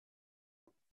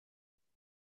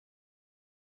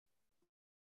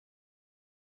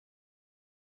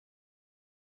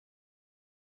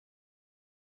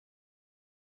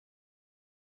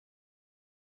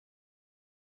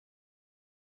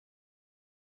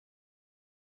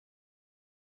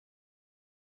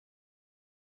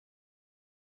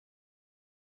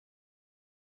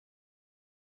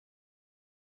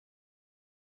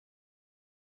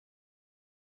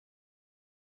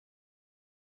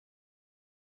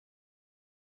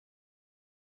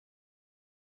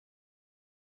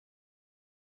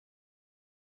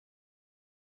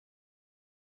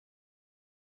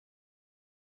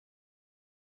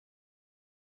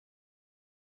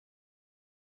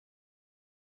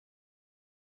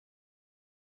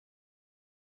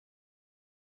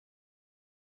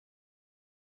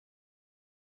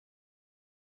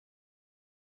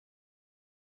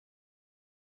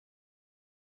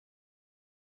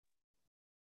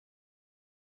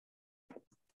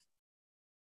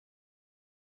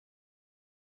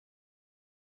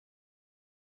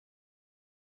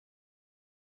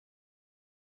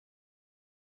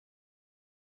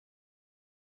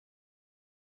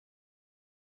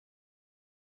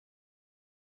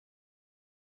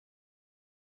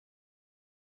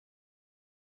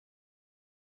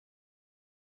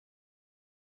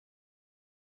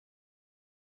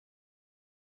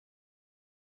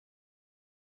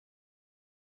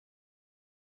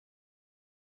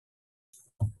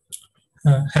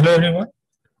Hello, everyone.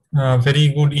 Very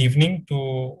good evening to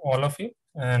all of you,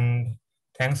 and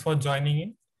thanks for joining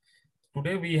in.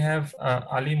 Today, we have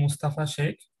Ali Mustufa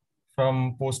Shaikh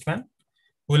from Postman,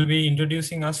 who will be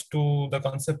introducing us to the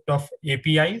concept of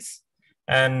APIs,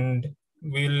 and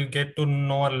we'll get to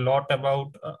know a lot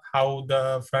about how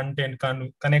the front end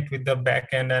can connect with the back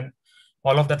end and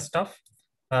all of that stuff.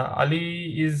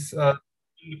 Ali is a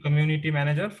community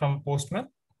manager from Postman,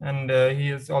 and he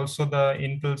is also the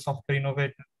Intel software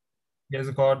innovator. He has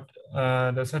got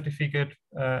the certificate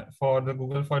for the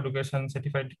Google for Education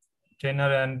certified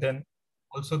trainer, and then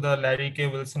also the Larry K.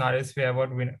 Wilson RSV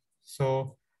award winner.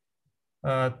 So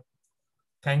uh,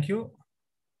 thank you,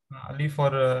 Ali,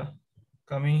 for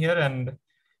coming here and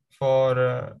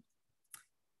for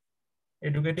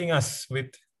educating us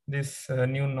with this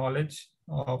new knowledge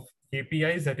of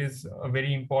APIs that is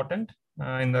very important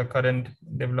in the current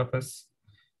developers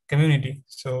community.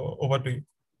 So over to you.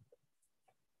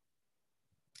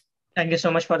 Thank you so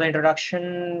much for the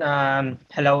introduction.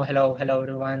 Hello,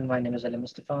 everyone. My name is Ali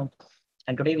Mustufa,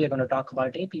 and today we are going to talk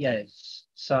about APIs.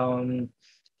 So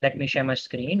let me share my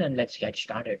screen and let's get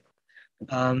started.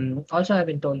 Also, I've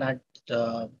been told that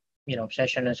the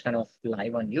session is kind of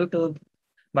live on YouTube,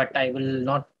 but I will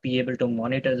not be able to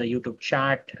monitor the YouTube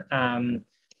chat.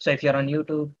 So if you're on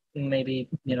YouTube, maybe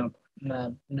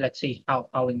let's see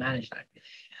how we manage that.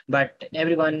 But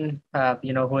everyone,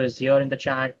 who is here in the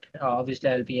chat, obviously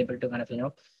I'll be able to kind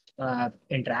of,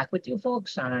 interact with you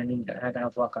folks and kind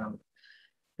of walk around.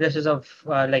 This is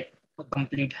like a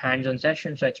complete hands-on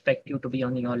session, so expect you to be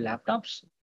on your laptops.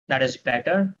 That is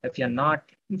better. If you're not,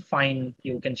 fine,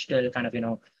 you can still kind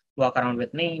of, walk around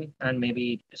with me and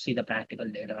maybe see the practical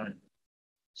later on.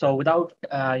 So without,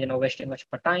 wasting much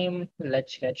of time,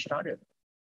 let's get started.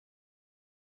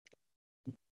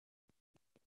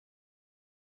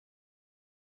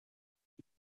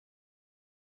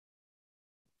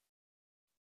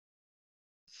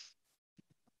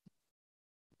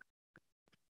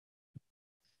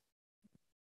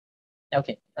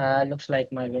 Okay, looks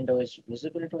like my window is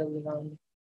visible to everyone.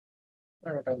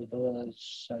 What I will do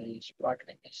is I start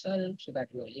Ecell so that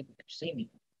you are able to see me.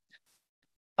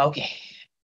 Okay,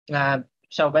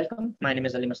 so welcome. My name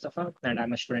is Ali Mustafa, and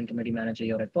I'm a student committee manager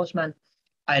here at Postman.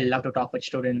 I love to talk with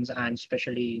students and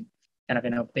especially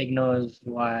kind of beginners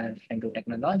who are into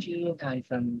technology and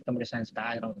from computer science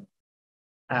background.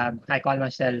 I call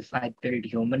myself I build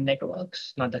human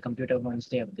networks, not the computer ones.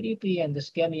 They are creepy and they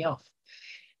scare me off.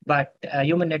 But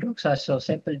human networks are so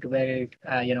simple to build,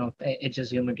 it's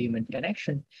just human to human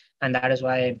connection. And that is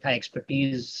why I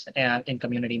expertise in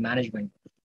community management.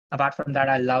 Apart from that,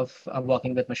 I love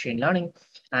working with machine learning,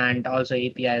 and also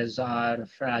APIs are,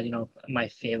 my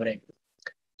favorite.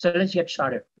 So let's get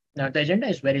started. Now, the agenda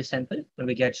is very simple. When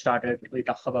we get started, we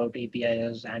talk about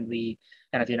APIs and we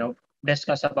kind of,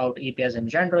 discuss about APIs in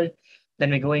general.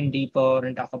 Then we go in deeper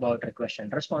and talk about request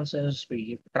and responses.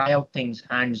 We try out things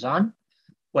hands-on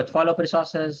with follow-up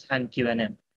resources and Q&A.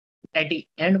 At the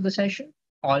end of the session,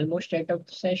 almost end of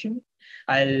the session,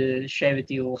 I'll share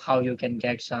with you how you can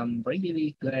get some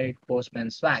really good Postman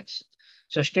swags.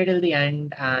 So stay till the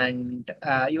end and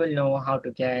you will know how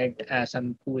to get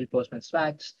some cool Postman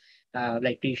swags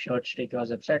like t-shirts,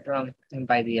 stickers, etc.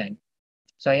 by the end.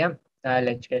 So yeah,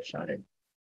 let's get started.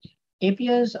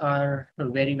 APIs are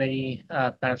very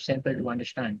kind of simple to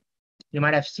understand. You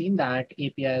might have seen that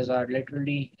APIs are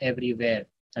literally everywhere.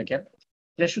 Okay.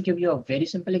 Just to give you a very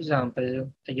simple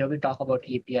example, here we talk about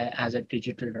API as a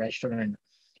digital restaurant.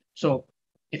 So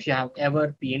if you have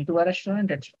ever been to a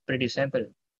restaurant, it's pretty simple.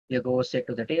 You go sit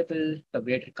to the table, the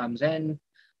waiter comes in,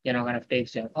 kind of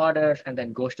takes your order and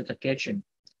then goes to the kitchen.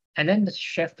 And then the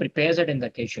chef prepares it in the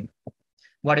kitchen.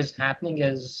 What is happening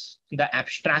is the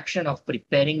abstraction of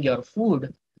preparing your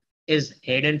food is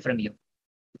hidden from you.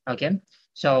 Okay.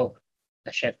 So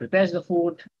the chef prepares the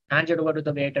food, hands it over to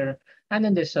the waiter, and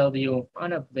then they serve you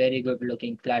on a very good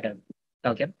looking platter.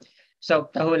 Okay. So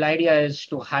the whole idea is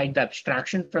to hide the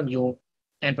abstraction from you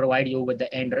and provide you with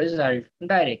the end result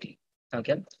directly.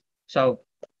 Okay. So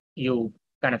you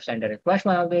kind of send a request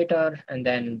via waiter and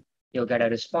then you get a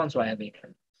response via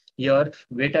waiter. Your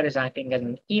waiter is acting as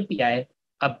an API,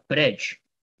 a bridge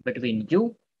between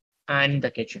you and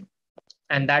the kitchen.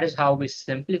 And that is how we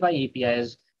simplify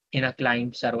APIs in a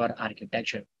client server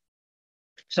architecture.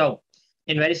 So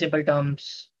in very simple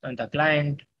terms, the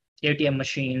client, ATM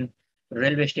machine,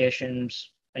 railway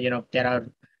stations,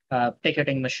 there are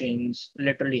ticketing machines,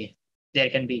 literally there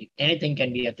can be, anything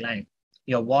can be a client.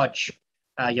 Your watch,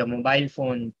 your mobile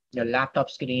phone, your laptop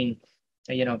screen,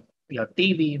 your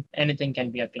TV, anything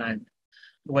can be a client.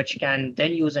 which can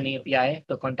then use an API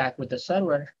to contact with the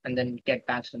server and then get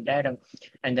back some data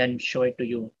and then show it to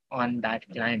you on that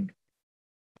client.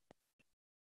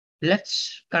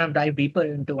 Let's kind of dive deeper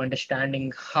into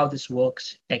understanding how this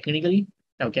works technically.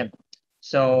 Okay.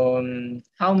 So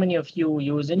how many of you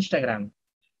use Instagram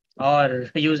or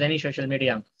use any social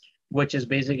media, which is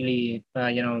basically,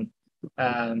 um,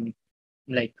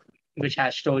 like which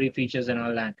has story features and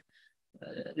all that?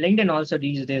 LinkedIn also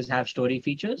these days have story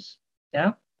features.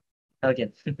 Yeah.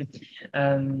 Okay.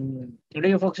 Do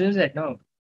you folks use it? No.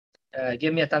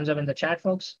 Give me a thumbs up in the chat,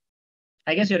 folks.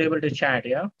 I guess you're able to chat.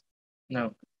 Yeah.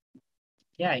 No.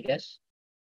 Yeah, I guess.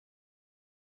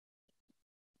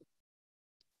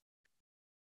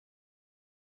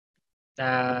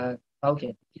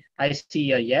 Okay. I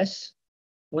see a yes.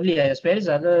 Only a yes. Where is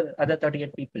other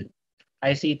 38 people?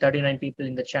 I see 39 people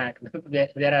in the chat.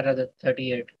 Where are other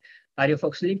 38? Are you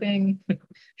folks sleeping?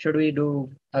 Should we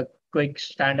do a quick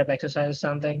stand-up exercise or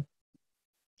something?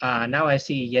 Now I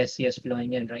see yes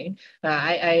flowing in, right?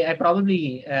 I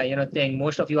probably think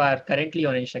most of you are currently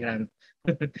on Instagram.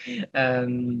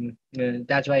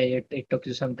 That's why it took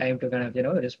you some time to kind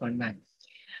of respond back.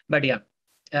 But yeah,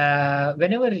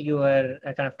 whenever you are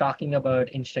kind of talking about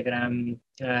Instagram,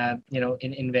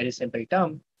 in very simple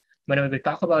term, whenever we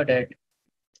talk about it,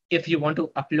 if you want to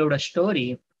upload a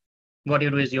story, what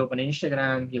you do is you open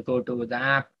Instagram, you go to the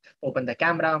app, open the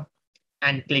camera,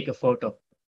 and click a photo.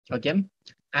 Okay.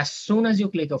 As soon as you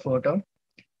click a photo,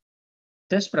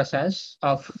 this process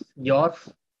of your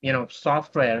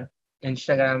software,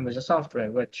 Instagram is a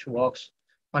software which works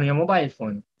on your mobile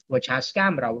phone, which has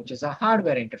camera, which is a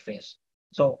hardware interface.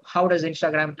 So how does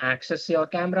Instagram access your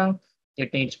camera?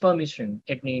 It needs permission.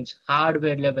 It needs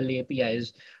hardware level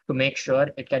APIs to make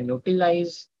sure it can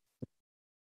utilize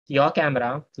your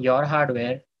camera, your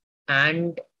hardware,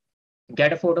 and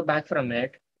get a photo back from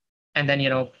it, and then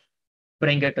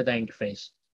bring it to the interface.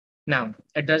 Now,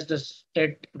 it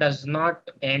does not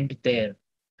end there.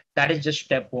 That is just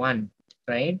step one,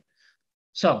 right?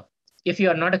 So if you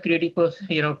are not a creative person,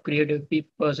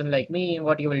 person like me,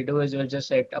 what you will do is you will just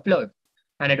say upload,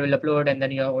 and it will upload, and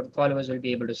then your followers will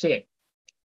be able to see it.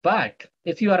 But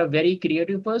if you are a very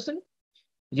creative person,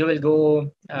 you will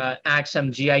go add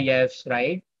some GIFs,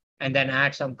 right? And then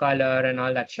add some color and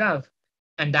all that stuff.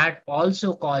 And that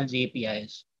also calls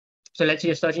APIs. So let's say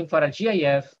you're searching for a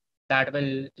GIF that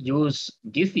will use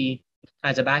Giphy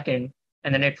as a backend,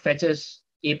 and then it fetches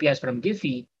APIs from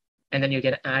Giphy, and then you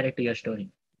can add it to your story.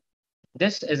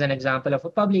 This is an example of a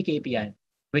public API,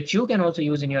 which you can also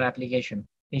use in your application.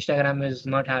 Instagram is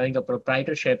not having a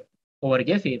proprietorship over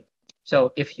Giphy.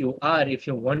 So if you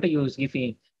want to use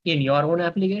Giphy in your own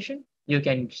application, you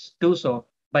can do so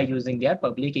by using their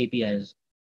public APIs.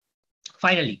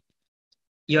 Finally,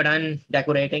 you're done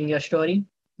decorating your story.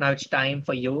 Now it's time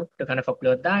for you to kind of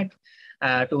upload that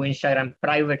to Instagram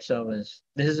private servers.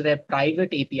 This is where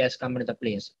private APIs come into the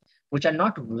place, which are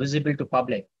not visible to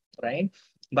public, right?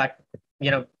 But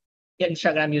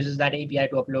Instagram uses that API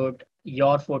to upload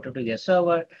your photo to their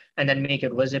server and then make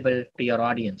it visible to your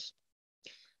audience.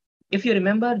 If you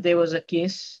remember, there was a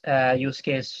use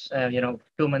case,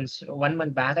 1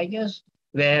 month back, I guess,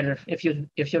 where if you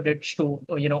did to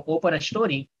open a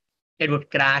story, it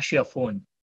would crash your phone.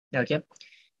 Okay,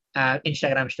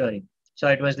 Instagram story. So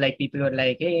it was like people were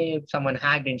like, "Hey, someone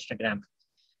hacked Instagram."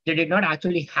 They did not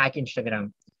actually hack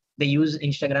Instagram. They used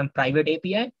Instagram private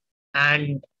API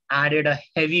and added a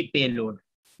heavy payload,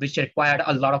 which required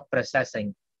a lot of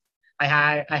processing. I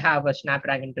have a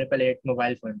Snapdragon 888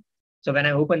 mobile phone. So when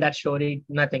I opened that story,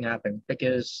 nothing happened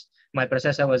because my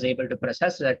processor was able to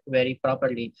process that very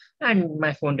properly, and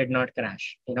my phone did not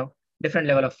crash. Different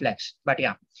level of flex. But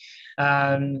yeah,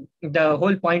 the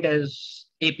whole point is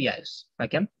APIs.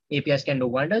 Okay, APIs can do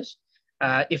wonders.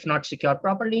 If not secured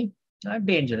properly,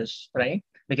 dangerous, right?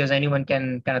 Because anyone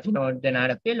can kind of then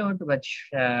add a payload which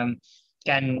can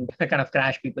kind of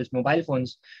crash people's mobile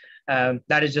phones.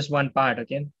 That is just one part.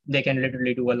 Okay, they can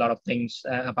literally do a lot of things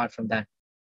apart from that.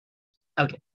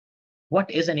 Okay,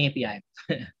 what is an API?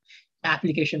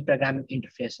 Application programming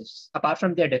interfaces. Apart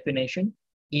from their definition,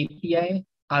 API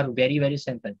are very, very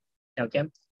simple. Okay,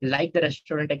 like the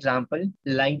restaurant example,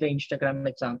 like the Instagram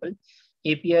example,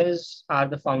 APIs are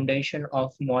the foundation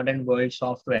of modern world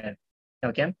software.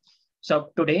 Okay,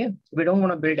 so today we don't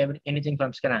want to build anything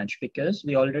from scratch because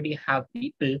we already have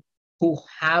people who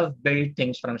have built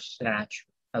things from scratch.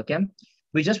 Okay,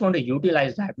 we just want to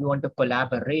utilize that. We want to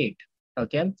collaborate.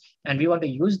 Okay, and we want to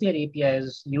use their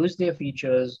APIs, use their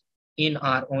features in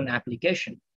our own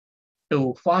application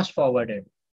to fast forward it,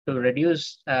 to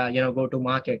reduce, go to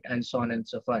market and so on and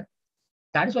so forth.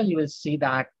 That is why you will see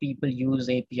that people use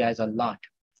APIs a lot.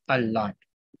 a lot.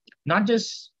 Not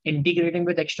just integrating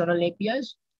with external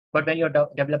APIs, but when you're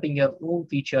developing your own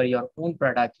feature, your own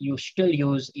product, you still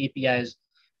use APIs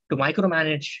to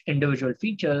micromanage individual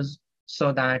features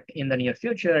so that in the near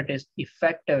future it is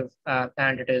effective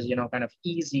and it is kind of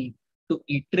easy to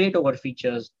iterate over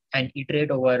features and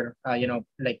iterate over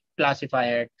like classify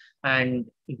it and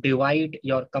divide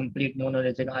your complete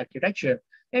monolithic architecture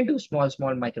into small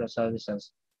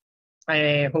microservices.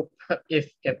 I hope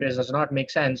if this does not make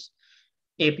sense,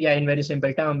 API in very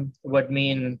simple term would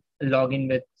mean login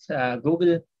with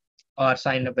Google or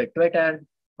sign up with Twitter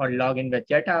or log in with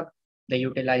GitHub. They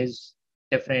utilize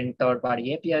different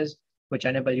third-party APIs, which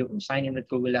enable you to sign in with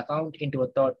Google account into a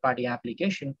third-party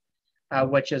application,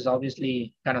 which is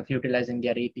obviously kind of utilizing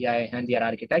their API and their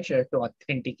architecture to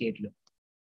authenticate you.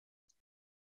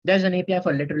 There's an API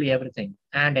for literally everything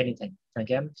and anything.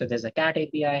 Okay, so there's a cat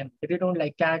API. If you don't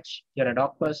like cats, you're a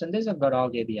dog person, there's a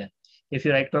dog API. If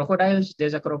you like crocodiles,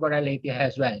 there's a crocodile API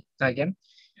as well. Okay,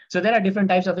 so there are different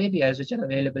types of APIs which are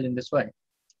available in this world,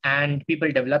 and people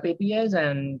develop APIs,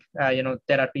 and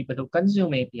there are people who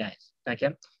consume APIs.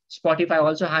 Okay, Spotify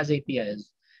also has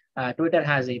APIs. Twitter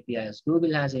has APIs.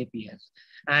 Google has APIs,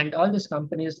 and all these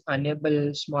companies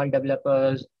enable small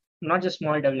developers, not just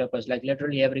small developers, like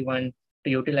literally everyone, to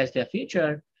utilize their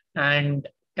feature and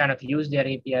kind of use their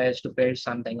APIs to build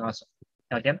something awesome.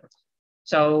 Okay,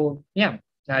 so yeah,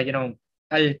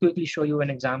 I'll quickly show you an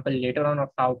example later on of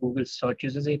how Google Search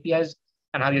uses APIs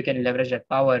and how you can leverage that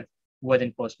power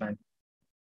within Postman.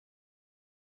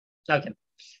 Okay,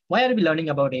 why are we learning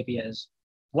about APIs?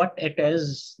 What it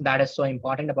is that is so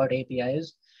important about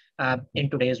APIs in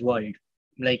today's world?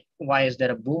 Like, why is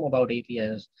there a boom about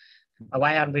APIs?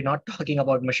 Why are we not talking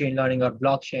about machine learning or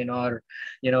blockchain or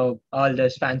all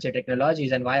those fancy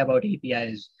technologies, and why about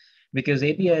APIs? Because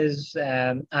APIs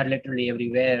are literally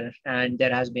everywhere, and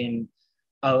there has been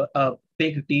a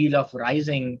big deal of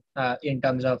rising in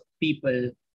terms of people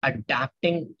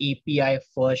adapting API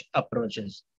first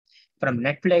approaches. From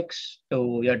Netflix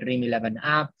to your Dream 11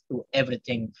 app to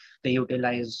everything, they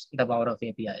utilize the power of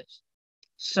APIs.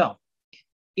 So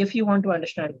if you want to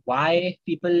understand why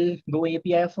people go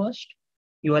API first,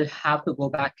 you will have to go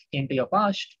back into your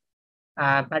past.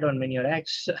 I don't mean your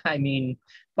ex. I mean,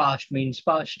 past means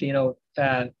past,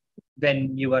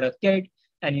 when you were a kid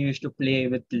and you used to play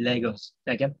with Legos.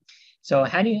 Okay. So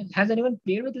has anyone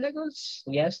played with Legos?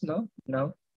 Yes, no,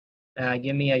 no.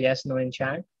 Give me a yes, no in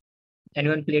chat.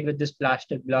 Anyone played with these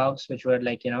plastic blocks, which were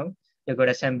like, you could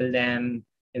assemble them,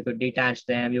 you could detach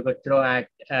them, you could throw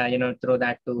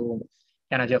that to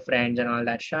kind of your friends and all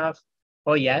that stuff.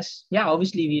 Oh, yes. Yeah,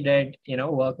 obviously we did,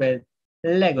 work with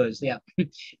Legos. Yeah,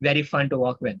 very fun to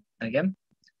work with. Okay.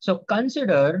 So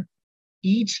consider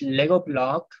each Lego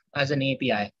block as an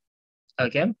API.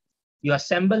 Okay. You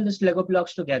assemble these Lego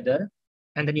blocks together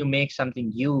and then you make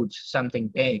something huge, something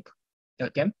big.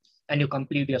 Okay. And you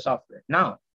complete your software.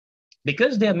 Now,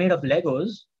 because they are made of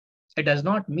Legos, it does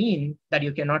not mean that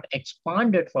you cannot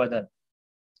expand it further.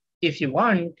 If you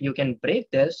want, you can break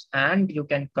this and you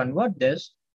can convert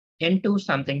this into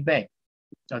something big.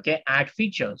 Okay, add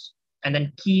features and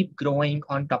then keep growing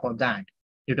on top of that.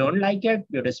 You don't like it,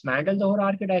 you dismantle the whole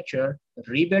architecture,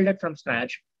 rebuild it from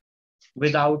scratch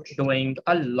without doing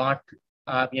a lot,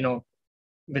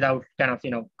 without kind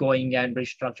of, going and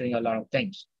restructuring a lot of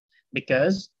things.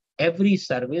 Because every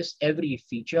service, every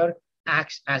feature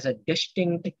acts as a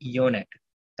distinct unit.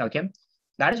 Okay,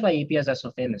 that is why APIs are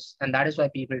so famous, and that is why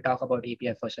people talk about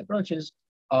API first approaches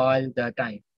all the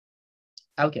time.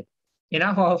 Okay,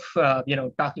 enough of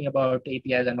talking about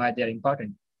APIs and why they're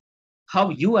important. How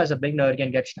you as a beginner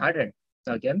can get started?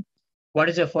 Okay, what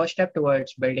is your first step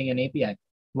towards building an API?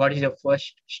 What is your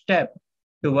first step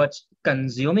towards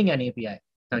consuming an API?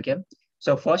 Okay,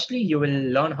 so firstly, you will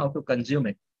learn how to consume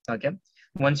it. Okay,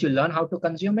 once you learn how to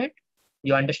consume it,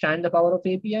 you understand the power of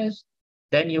APIs,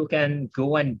 then you can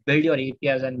go and build your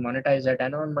APIs and monetize it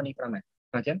and earn money from it.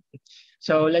 Okay,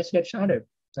 so let's get started.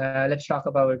 Let's talk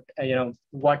about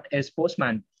what is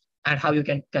Postman and how you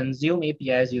can consume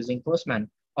APIs using Postman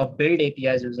or build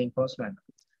APIs using Postman.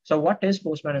 So what is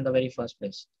Postman in the very first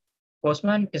place?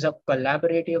 Postman is a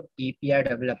collaborative API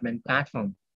development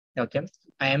platform. Okay,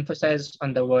 I emphasize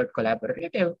on the word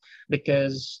collaborative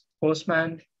because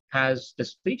Postman has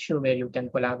this feature where you can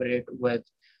collaborate with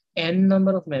n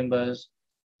number of members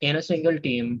in a single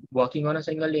team working on a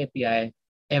single API,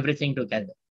 everything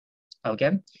together.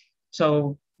 Okay,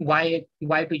 so why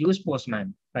to use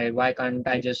Postman, right? Why can't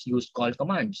I just use call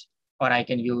commands, or I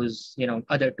can use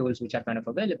other tools which are kind of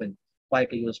available? Why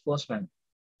to use Postman?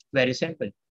 Very simple.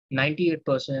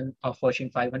 98% of Fortune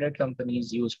 500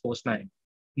 companies use Postman.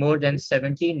 more than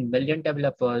 17 million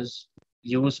developers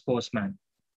use Postman.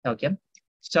 Okay.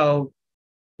 So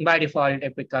by default,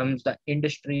 it becomes the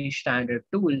industry standard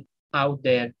tool out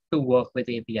there to work with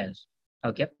APIs.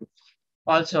 Okay.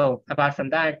 Also, apart from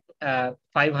that,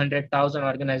 500,000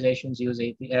 organizations use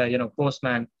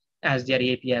Postman as their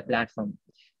API platform.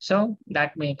 So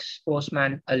that makes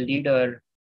Postman a leader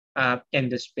in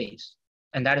this space,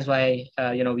 and that is why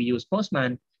we use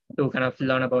Postman to kind of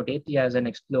learn about APIs and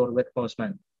explore with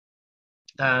Postman.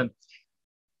 Um,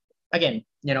 Again,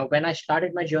 when I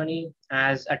started my journey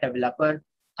as a developer,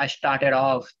 I started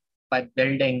off by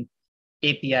building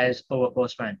APIs over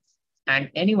Postman. And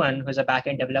anyone who's a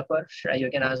backend developer,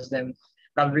 you can ask them,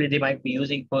 probably they might be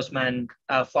using Postman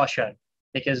for sure,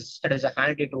 because it is a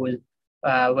handy tool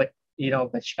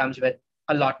which comes with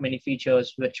a lot many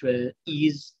features which will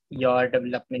ease your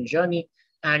development journey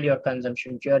and your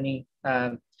consumption journey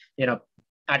you know,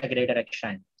 at a greater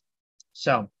extent.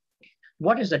 So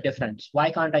what is the difference?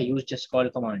 Why can't I use just call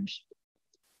commands?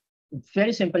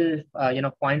 Very simple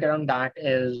point around that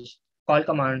is call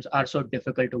commands are so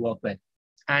difficult to work with.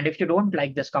 And if you don't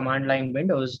like this command line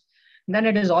windows, then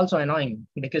it is also annoying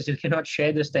because you cannot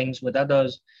share these things with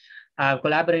others.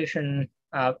 Collaboration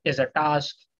is a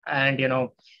task, and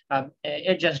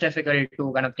it's just difficult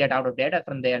to kind of get out of data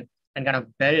from there and kind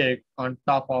of build on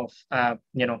top of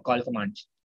call commands.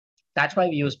 That's why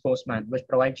we use Postman, which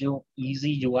provides you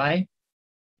easy UI,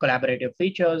 collaborative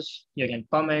features. You can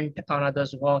comment on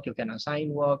others' work, you can assign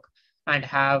work, and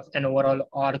have an overall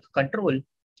org control,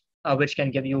 which can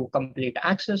give you complete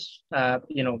access,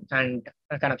 and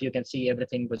kind of you can see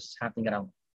everything was happening around.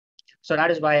 So that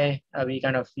is why we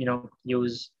kind of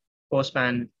use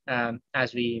Postman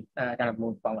as we kind of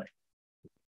move forward.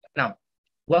 Now,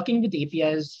 working with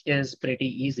APIs is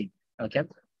pretty easy. Okay,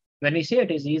 when we say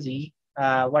it is easy,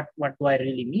 what do I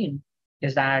really mean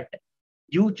is that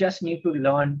you just need to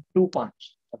learn 2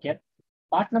 parts. Okay,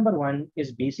 part number one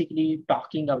is basically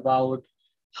talking about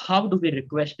how do we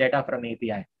request data from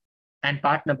API, and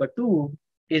part number two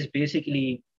is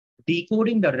basically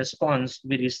decoding the response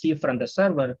we receive from the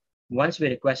server once we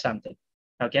request something.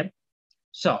 Okay,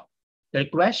 so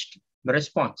request,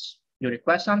 response. You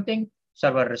request something,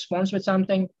 server responds with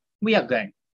something, we are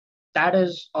good. That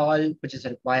is all which is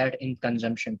required in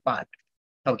consumption part.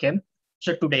 Okay,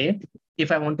 so today,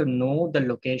 if I want to know the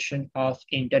location of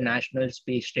International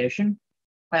Space Station,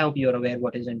 I hope you're aware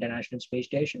what is International Space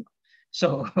Station.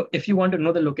 So if you want to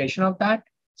know the location of that,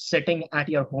 sitting at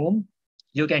your home,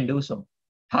 you can do so.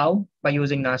 How? By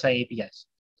using NASA APIs.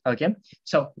 Okay,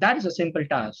 so that is a simple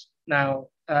task. Now,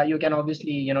 you can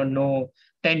obviously know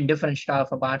 10 different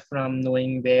stuff apart from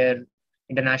knowing where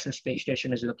International Space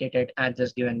Station is located at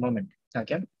this given moment.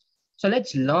 Okay, so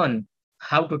let's learn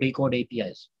how to decode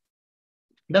APIs.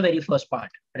 The very first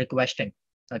part, requesting.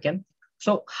 Okay,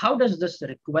 so how does this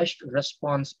request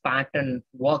response pattern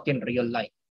work in real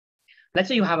life? Let's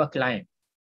say you have a client.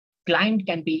 Client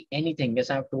can be anything. As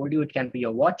I've told you, it can be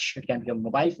a watch, it can be a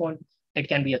mobile phone, it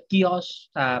can be a kiosk,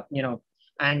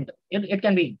 and it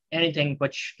can be anything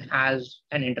which has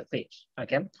an interface.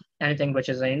 Okay, anything which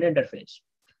is an interface.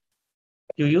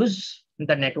 You use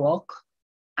the network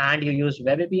and you use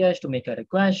web APIs to make a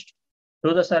request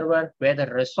to the server where the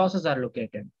resources are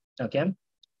located. Okay,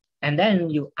 and then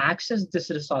you access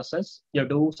these resources, you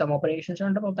do some operations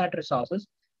on top of that resources,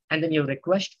 and then you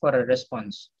request for a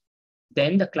response.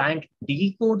 Then the client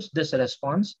decodes this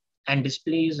response and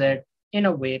displays it in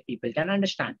a way people can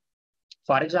understand.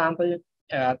 For example,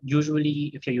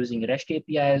 usually if you're using REST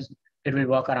APIs, it will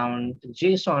work around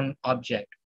JSON object.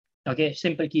 Okay,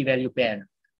 simple key value pair,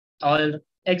 all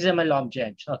XML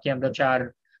objects. Okay, which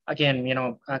are again,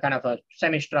 kind of a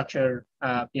semi-structured,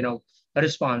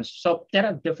 response. So there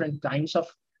are different kinds of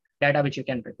data which you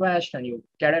can request, and you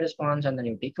get a response, and then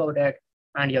you decode it,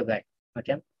 and you're good.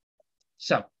 Okay,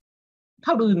 so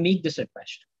how do we make this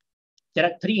request? There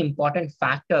are 3 important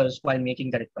factors while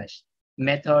making the request: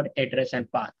 method, address,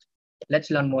 and path. Let's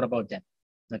learn more about them.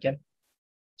 Okay,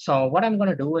 so what I'm going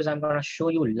to do is I'm going to show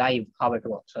you live how it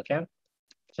works. Okay,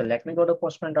 so let me go to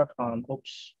postman.com.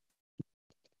 Oops.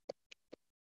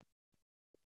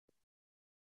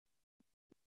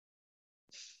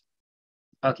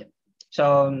 Okay,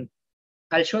 so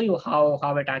I'll show you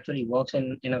how it actually works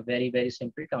in a very, very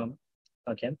simple term.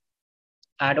 Okay,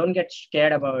 I don't get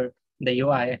scared about the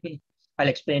UI. I'll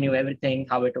explain you everything,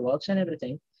 how it works and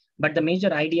everything. But the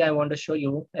major idea I want to show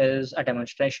you is a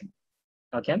demonstration.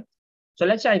 Okay, so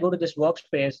let's say I go to this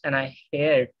workspace and I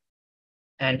hit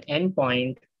an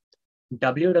endpoint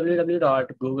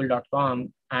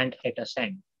www.google.com and hit a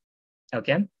send.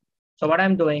 Okay, so what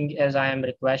I'm doing is I am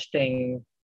requesting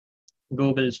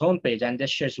Google's homepage, and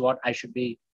this is what I should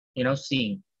be,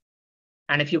 seeing.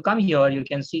 And if you come here, you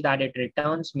can see that it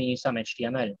returns me some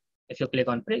HTML. If you click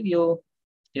on preview,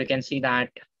 you can see that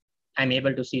I'm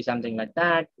able to see something like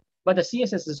that, but the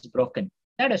CSS is broken.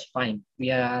 That is fine.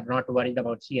 We are not worried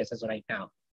about CSS right now.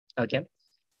 Okay.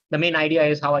 The main idea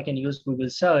is how I can use Google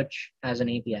search as an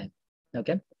API.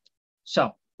 Okay.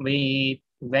 So we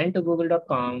went to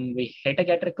google.com, we hit a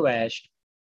get request,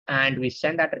 and we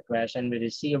sent that request and we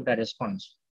received a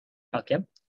response. Okay.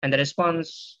 And the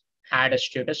response had a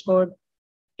status code.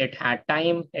 It had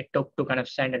time it took to kind of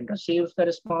send and receive the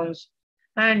response,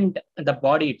 and the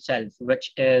body itself,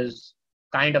 which is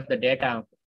kind of the data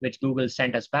which Google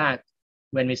sent us back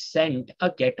when we sent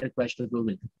a get request to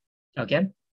Google. Okay.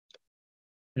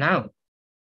 Now,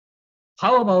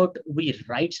 how about we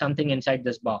write something inside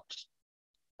this box?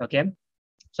 Okay.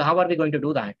 So how are we going to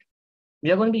do that?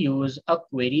 We are going to use a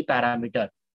query parameter,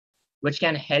 which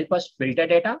can help us filter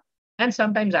data and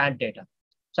sometimes add data.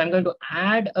 So I'm going to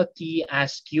add a key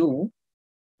as Q,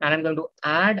 and I'm going to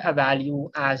add a value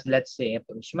as, let's say,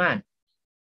 Postman.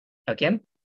 Okay.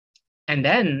 And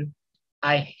then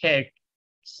I hit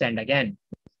send again.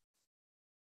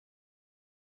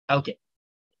 Okay.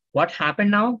 What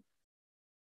happened now?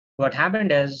 What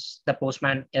happened is the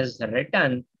Postman is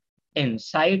written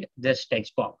inside this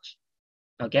text box.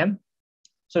 Okay.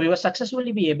 So we were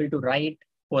successfully be able to write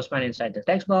Postman inside the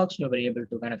text box. We were able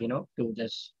to kind of, do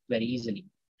this very easily.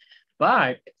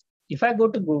 But if I go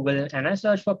to Google and I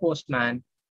search for Postman,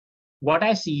 what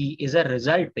I see is a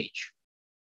result page,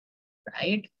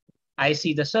 right? I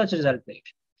see the search result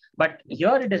page. But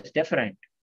here it is different.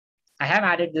 I have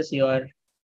added this here,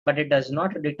 but it does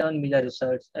not return me the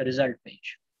result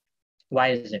page. Why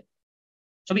is it?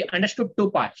 So we understood two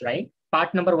parts, right?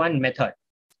 Part number one, method.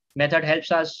 Method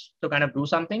helps us to kind of do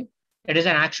something. It is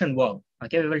an action verb.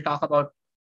 Okay, we will talk about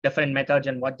different methods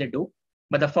and what they do.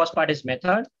 But the first part is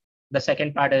method. The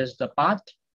second part is the path.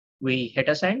 We hit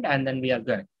a send and then we are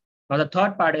good. Now the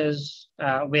third part is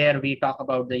where we talk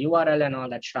about the URL and all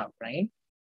that stuff, right?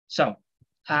 So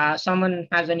someone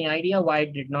has any idea why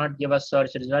it did not give us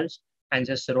search results and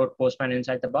just wrote Postman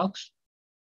inside the box?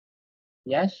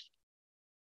 Yes?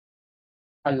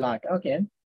 A lot. Okay.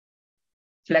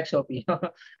 Flex OP.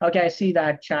 Okay, I see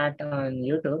that chat on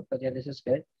YouTube. Okay, this is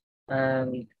good.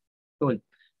 Cool.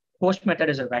 Post method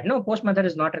is required. No, post method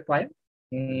is not required.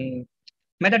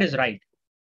 Method is right.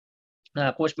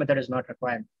 Post method is not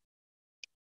required.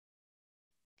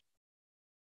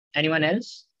 Anyone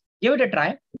else? Give it a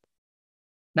try.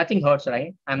 Nothing hurts,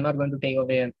 right? I'm not going to take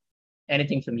away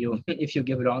anything from you if you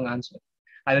give a wrong answer.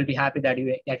 I will be happy that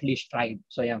you at least tried.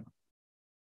 So yeah.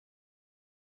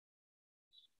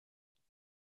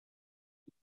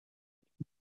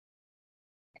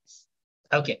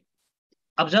 Okay.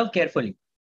 Observe carefully.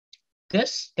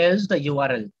 This is the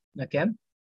URL, okay?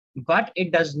 But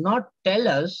it does not tell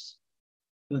us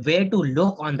where to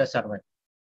look on the server,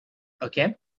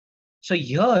 okay? So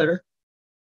here,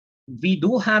 we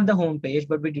do have the home page,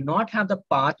 but we do not have the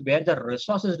path where the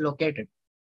resource is located,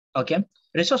 okay?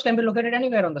 Resource can be located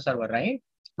anywhere on the server, right?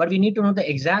 But we need to know the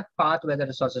exact path where the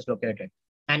resource is located.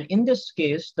 And in this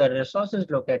case, the resource is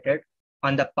located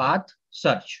on the path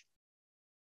search,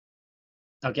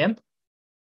 okay?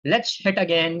 Let's hit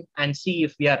again and see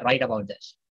if we are right about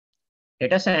this.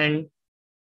 Hit a send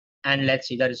and let's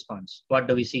see the response. What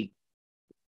do we see?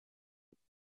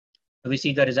 Do we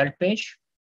see the result page?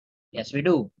 Yes, we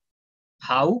do.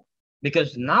 How?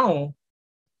 Because now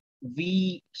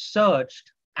we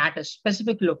searched at a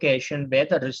specific location where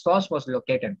the resource was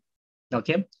located.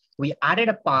 Okay. We added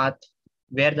a path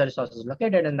where the resource is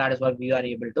located, and that is why we are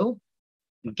able to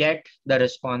get the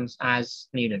response as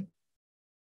needed.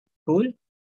 Cool.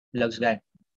 Looks good.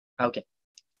 Okay.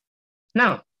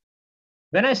 Now,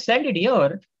 when I send it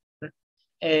here,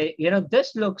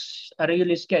 this looks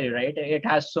really scary, right? It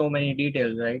has so many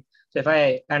details, right? So if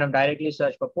I kind of directly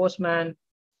search for Postman,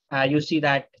 you see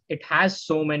that it has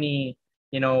so many,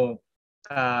 your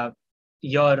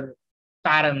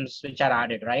params which are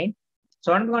added, right?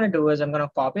 So what I'm going to do is I'm going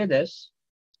to copy this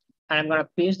and I'm going to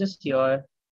paste this here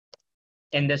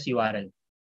in this URL.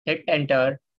 Hit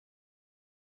enter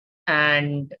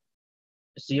and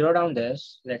zero down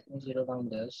this. Let me zero down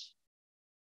this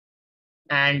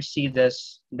and see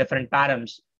this different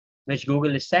params which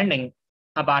Google is sending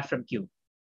apart from Q.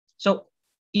 So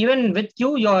even with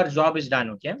Q, your job is done,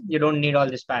 okay? You don't need all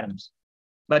these params.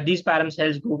 But these params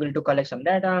helps Google to collect some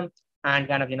data and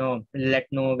kind of, let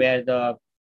know where the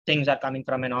things are coming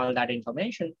from and all that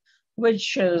information,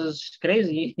 which is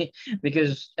crazy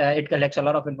because it collects a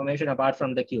lot of information apart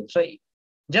from the Q. So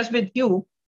just with Q,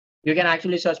 You can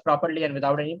actually search properly and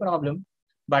without any problem.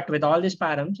 But with all these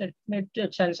params,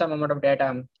 it sends some amount of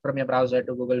data from your browser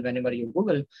to Google whenever you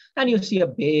Google, and you see a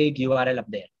big URL up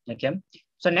there. Okay.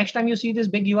 So next time you see this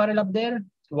big URL up there,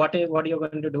 what you're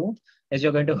going to do is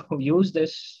you're going to use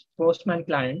this Postman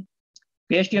client,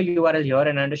 paste your URL here,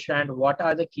 and understand what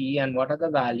are the key and what are the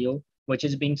value which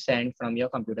is being sent from your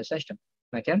computer system.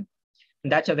 Okay.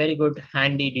 And that's a very good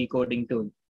handy decoding tool.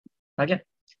 Okay.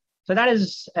 So that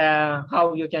is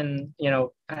how you can,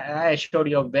 I showed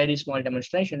you a very small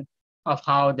demonstration of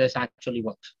how this actually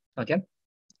works. Okay.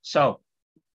 So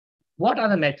what are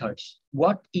the methods?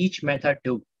 What each method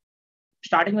do?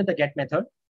 Starting with the get method.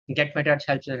 Get methods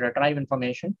helps us retrieve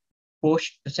information,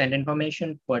 post to send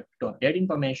information, put to update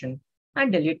information,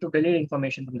 and delete to delete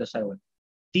information from the server.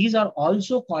 These are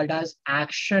also called as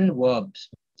action verbs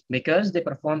because they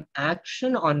perform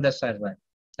action on the server.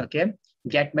 Okay.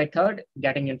 Get method,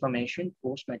 getting information,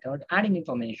 post method, adding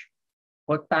information,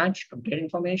 put patch, update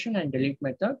information, and delete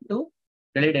method to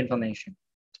delete information.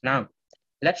 Now,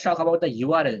 let's talk about the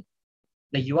URL.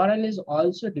 The URL is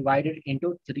also divided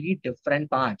into 3 different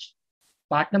parts.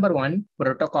 Part number 1,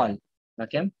 protocol.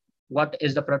 Okay. What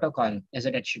is the protocol? Is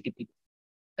it HTTPS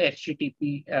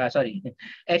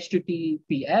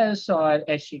or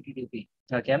HTTP?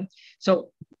 Okay.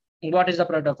 So what is the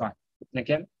protocol?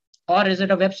 Okay. Or is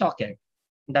it a WebSocket?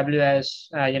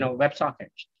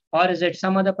 WebSockets, or is it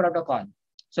some other protocol?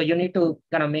 So you need to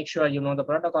kind of make sure you know the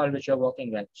protocol which you're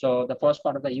working with. So the first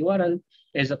part of the URL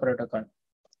is the protocol.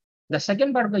 The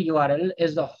second part of the URL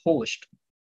is the host.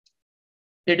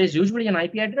 It is usually an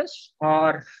IP address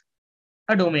or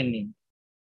a domain name.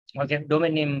 Okay,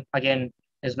 domain name again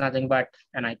is nothing but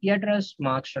an IP address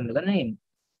marked under the name.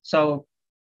 So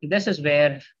this is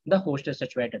where the host is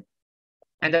situated.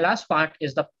 And the last part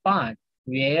is the part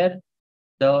where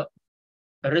the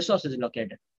resource is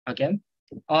located. Okay.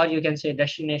 Or you can say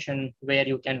destination where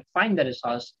you can find the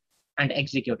resource and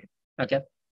execute it. Okay.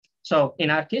 So in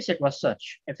our case, it was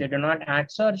search. If you do not add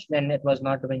search, then it was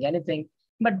not doing anything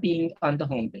but being on the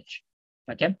home page.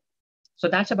 Okay. So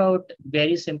that's about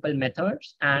very simple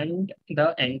methods and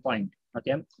the endpoint.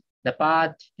 Okay. The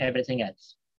path, everything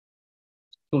else.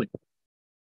 Cool.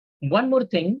 One more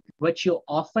thing which you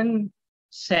often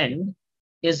send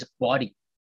is body.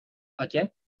 Okay.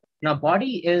 Now,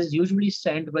 body is usually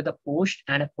sent with a post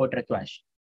and a put request.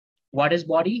 What is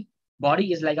body?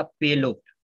 Body is like a payload.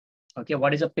 Okay,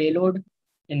 what is a payload?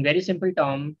 In very simple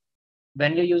term,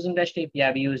 when you're using REST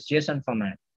API, we use JSON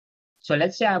format. So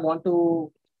let's say I want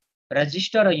to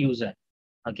register a user.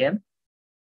 Okay,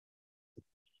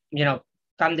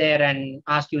 come there and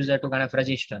ask user to kind of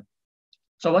register.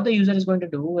 So what the user is going to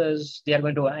do is they are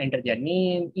going to enter their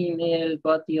name, email,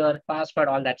 birth year, password,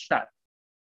 all that stuff.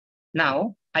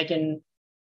 Now I can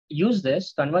use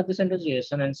this, convert this into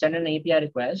JSON and send an API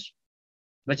request,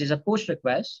 which is a post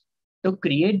request to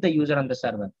create the user on the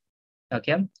server.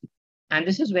 Okay. And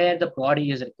this is where the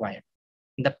body is required.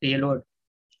 The payload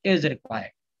is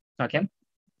required. Okay.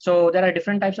 So there are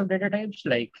different types of data types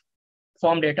like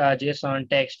form data, JSON,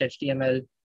 text, HTML,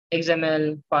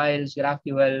 XML, files,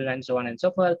 GraphQL, and so on and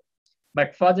so forth.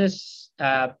 But for this,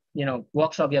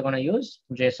 workshop, we are going to use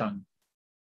JSON.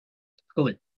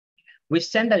 Cool. We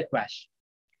send a request.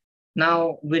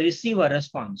 Now we receive a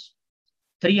response.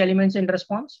 3 elements in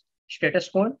response: status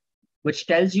code, which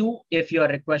tells you if your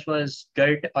request was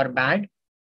good or bad.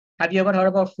 Have you ever heard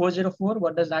about 404?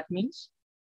 What does that mean?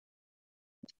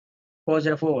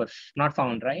 404, not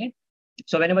found, right?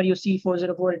 So whenever you see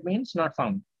 404, it means not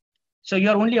found. So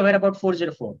you're only aware about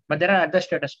 404, but there are other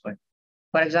status code.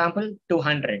 For example,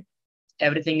 200,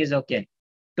 everything is okay.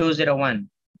 201,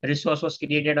 resource was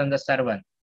created on the server.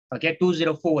 Okay,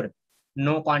 204,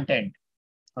 no content.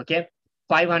 Okay,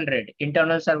 500,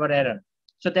 internal server error.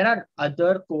 So there are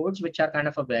other codes which are kind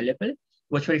of available,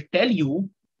 which will tell you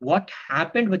what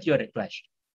happened with your request.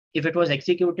 If it was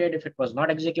executed, if it was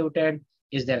not executed,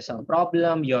 is there some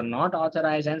problem, you're not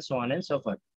authorized, and so on and so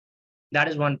forth. That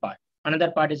is one part.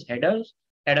 Another part is headers.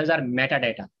 Headers are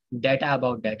metadata, data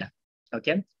about data.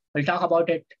 Okay, we'll talk about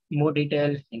it in more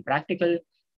detail in practical.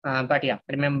 But yeah,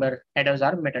 remember, headers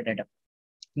are metadata.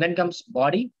 Then comes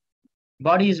body.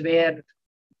 Body is where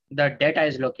the data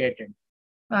is located.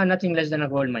 Nothing less than a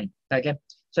gold mine. Okay,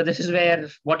 so this is where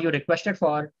what you requested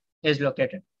for is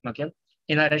located. Okay,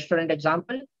 in a restaurant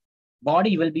example,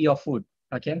 body will be your food.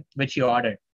 Okay, which you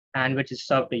ordered and which is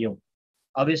served to you.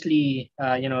 Obviously,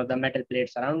 the metal plate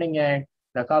surrounding it,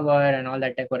 the cover, and all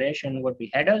that decoration would be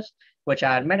headers, which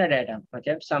are metadata.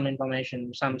 Okay, some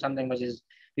information, something which is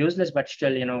useless, but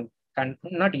still,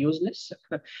 not useless.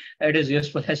 It is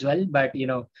useful as well, but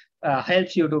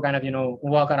helps you to kind of,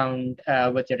 walk around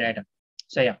with your data.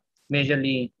 So yeah,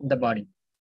 majorly the body.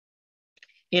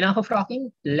 Enough of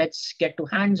talking. Let's get to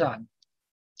hands-on.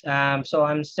 So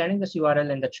I'm sending this URL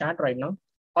in the chat right now.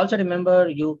 Also remember,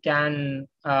 you can,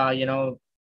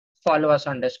 follow us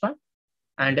on Discord.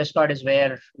 And Discord is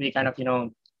where we kind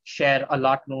of, share a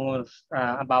lot more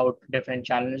about different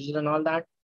challenges and all that.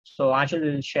 So I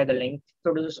will share the link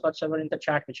to the Discord server in the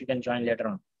chat, which you can join later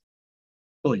on.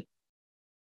 Cool.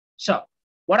 So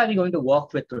what are we going to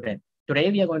work with today?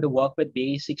 Today, we are going to work with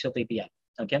basics of API.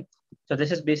 Okay. So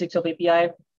this is basics of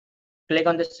API. Click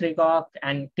on this recog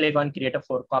and click on create a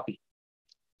fork copy.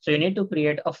 So you need to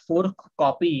create a fork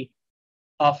copy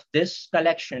of this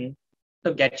collection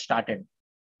to get started.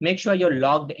 Make sure you're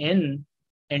logged in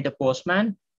into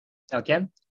Postman. Okay.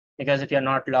 Because if you're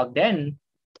not logged in,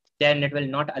 then it will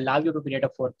not allow you to create a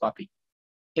fork copy.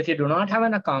 If you do not have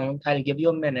an account, I'll give you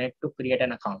a minute to create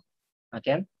an account.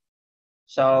 Okay.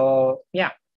 So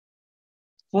yeah,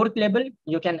 fork label,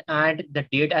 you can add the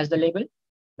date as the label.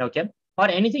 Okay. Or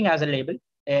anything as a label.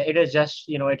 It is just,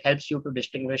 it helps you to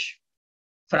distinguish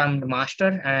from the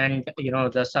master and,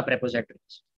 the sub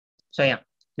repositories. So yeah,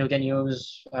 you can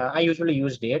use, I usually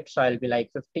use date. So I'll be like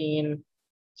 15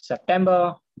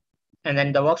 September. And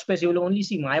then the workspace, you will only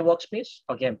see my workspace.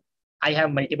 Okay. I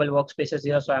have multiple workspaces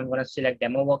here. So I'm going to select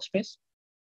demo workspace.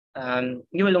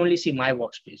 You will only see my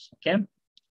workspace. Okay.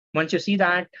 Once you see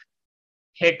that,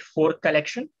 hit fork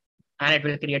collection, and it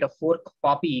will create a fork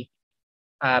copy,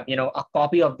 a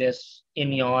copy of this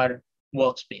in your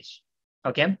workspace.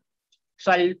 Okay.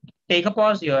 So I'll take a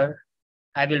pause here.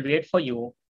 I will wait for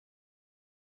you.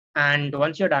 And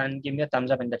once you're done, give me a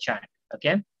thumbs up in the chat.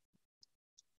 Okay.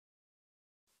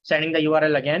 Sending the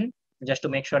URL again, just to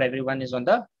make sure everyone is on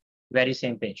the very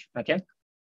same page. Okay.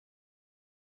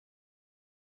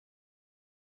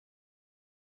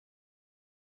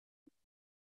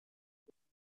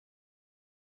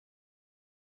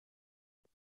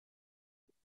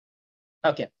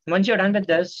 Okay. Once you're done with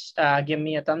this, give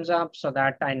me a thumbs up so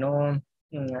that I know,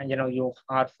 you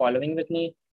are following with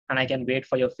me, and I can wait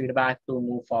for your feedback to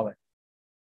move forward.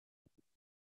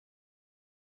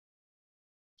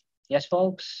 Yes,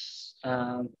 folks.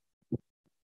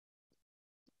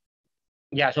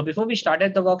 Yeah, so before we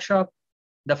started the workshop,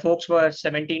 the folks were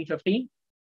 17-15.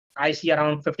 I see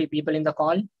around 50 people in the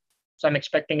call. So I'm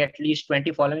expecting at least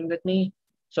 20 following with me.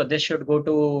 So this should go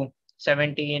to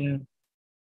 17.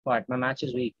 What? My match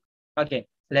is weak. Okay,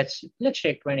 let's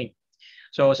take 20.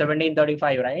 So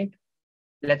 1735, right?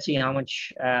 Let's see how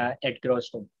much it grows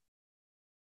to.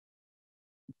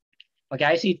 Okay,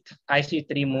 I see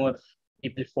 3 more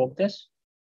people folk this.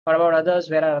 What about others?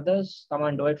 Where are others? Come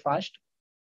on, do it fast.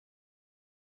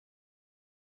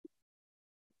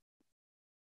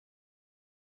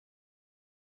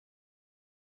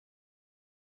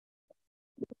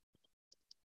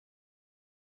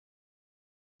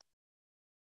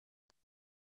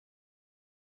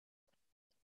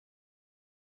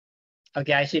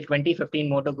 Okay, I see 20, 15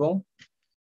 more to go.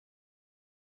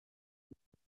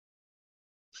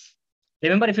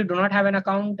 Remember, if you do not have an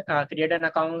account, create an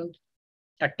account.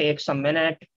 It takes a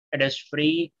minute. It is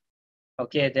free.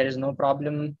 Okay, there is no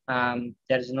problem.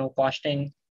 There is no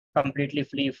costing. Completely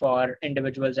free for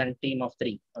individuals and team of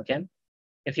 3. Okay.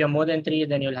 If you're more than 3,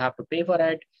 then you'll have to pay for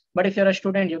it. But if you're a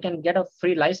student, you can get a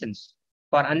free license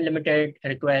for unlimited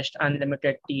request,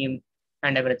 unlimited team,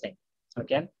 and everything.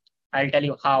 Okay. I'll tell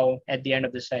you how at the end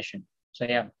of the session. So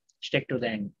yeah, stick to the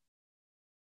end.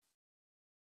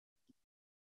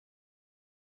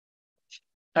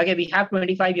 Okay, we have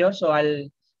 25 here, so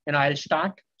I'll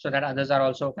start so that others are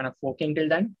also kind of forking till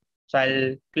then. So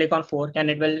I'll click on fork and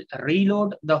it will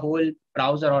reload the whole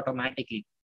browser automatically.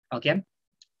 Okay.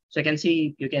 So you can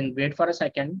see, you can wait for a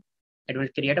second. It will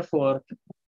create a fork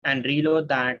and reload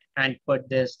that and put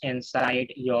this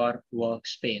inside your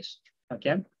workspace.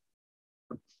 Okay.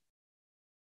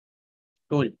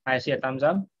 Cool. I see a thumbs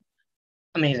up.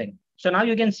 Amazing. So now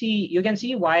you can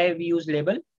see why we use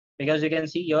label, because you can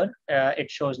see here it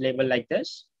shows label like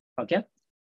this. Okay.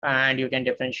 And you can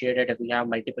differentiate it if we have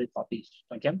multiple copies.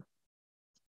 Okay.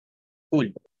 Cool.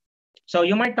 So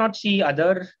you might not see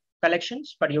other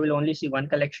collections, but you will only see one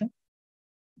collection.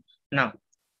 Now,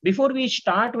 before we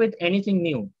start with anything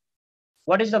new,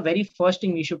 what is the very first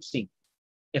thing we should see?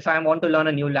 If I want to learn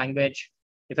a new language,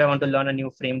 if I want to learn a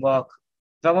new framework,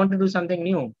 if I want to do something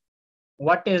new,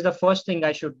 what is the first thing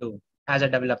I should do as a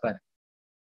developer?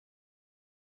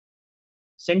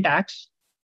 Syntax.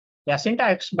 Yeah,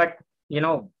 syntax, but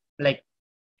like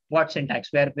what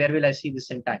syntax? Where will I see the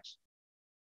syntax?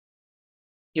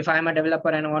 If I'm a developer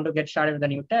and I want to get started with a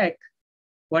new tech,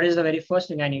 what is the very first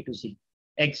thing I need to see?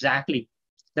 Exactly.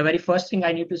 The very first thing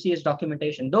I need to see is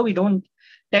documentation. Though we don't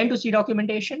tend to see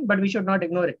documentation, but we should not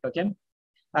ignore it. Okay.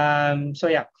 So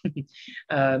yeah,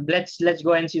 let's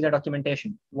go and see the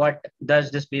documentation. What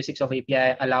does this basics of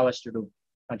API allow us to do?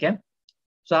 Okay.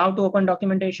 So how to open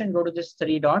documentation? Go to this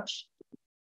three dots.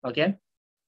 Okay.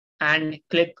 And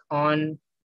click on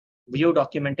view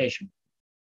documentation.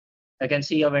 I can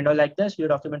see a window like this, view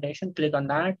documentation. Click on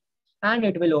that, and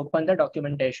it will open the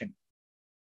documentation.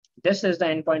 This is the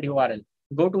endpoint URL.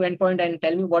 Go to endpoint and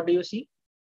tell me what do you see.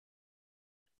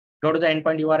 Go to the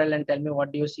endpoint URL and tell me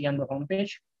what do you see on the home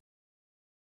page.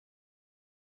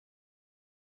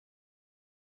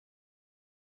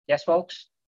 Yes, folks.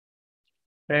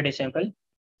 Pretty simple.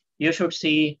 You should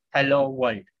see hello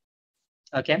world.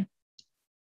 Okay.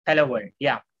 Hello world.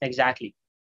 Yeah, exactly.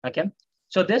 Okay.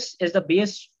 So this is the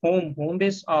base home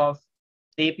base of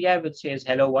the API, which says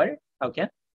hello world. Okay.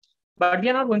 But we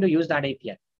are not going to use that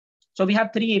API. So we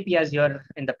have three APIs here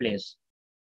in the place: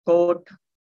 quote,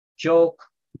 joke,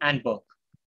 and book.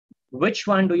 Which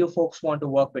one do you folks want to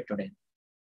work with today?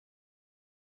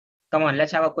 Come on,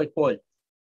 let's have a quick poll.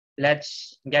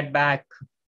 Let's get back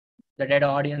the dead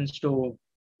audience to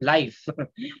life.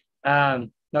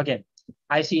 Okay.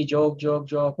 I see joke.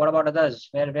 What about others?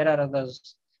 Where are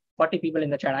others? 40 people in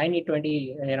the chat. I need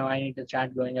 20, I need the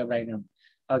chat going up right now.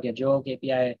 Okay, joke,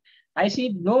 API. I see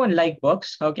no one like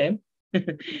books. Okay.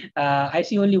 I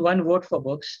see only one vote for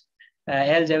books.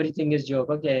 Else everything is joke.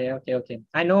 Okay.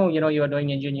 I know, you are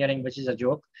doing engineering, which is a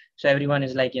joke. So everyone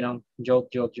is like, joke.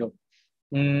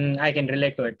 I can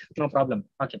relate to it. No problem.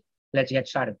 Okay, let's get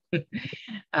started.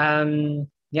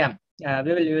 Yeah,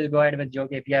 we will go ahead with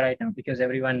joke API right now because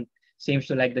everyone seems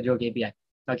to like the joke API.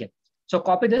 Okay, so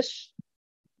copy this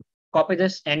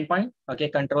endpoint. Okay,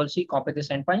 Control C, copy this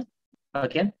endpoint.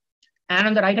 Okay, and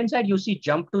on the right hand side you see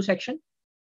jump to section,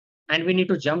 and we need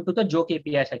to jump to the joke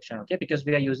API section. Okay, because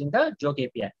we are using the joke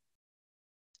API.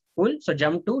 Cool. So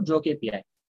jump to joke API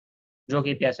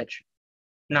section.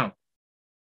 Now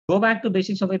go back to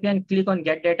basics of API and click on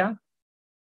get data.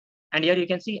 And here you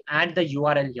can see add the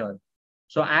URL here.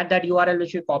 So add that URL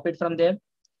which you copied from there.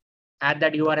 Add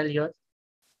that URL here.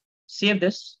 Save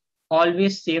this.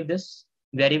 Always save this.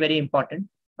 Very, very important.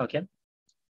 Okay.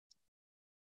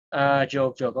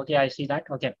 Joke. Okay, I see that.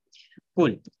 Okay,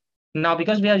 cool. Now,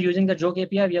 because we are using the joke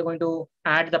API, we are going to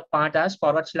add the part as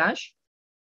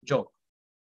 /joke.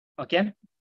 Okay.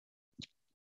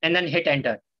 And then hit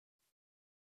enter.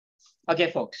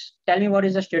 Okay, folks, tell me what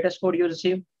is the status code you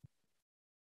received?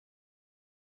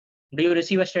 Do you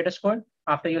receive a status code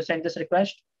after you send this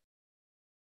request?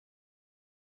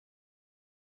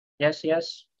 Yes.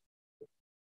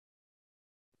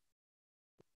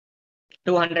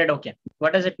 200. Okay.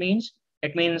 What does it mean?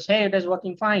 It means, hey, it is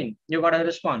working fine. You got a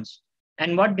response.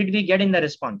 And what did we get in the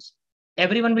response?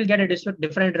 Everyone will get a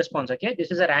different response. Okay.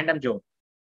 This is a random joke.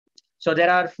 So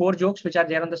there are 4 jokes which are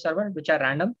there on the server, which are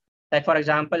random. Like, for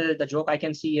example, the joke I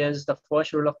can see is the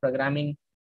first rule of programming.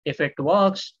 If it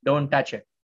works, don't touch it.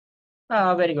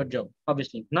 Very good joke.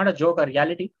 Obviously, not a joke or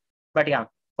reality, but yeah,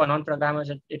 for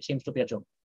non-programmers, it seems to be a joke.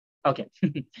 Okay.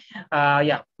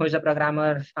 Yeah. Who is a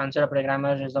programmer? Answer: a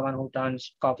programmer is the one who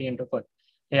turns coffee into food.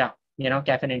 Yeah.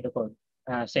 Caffeine into food.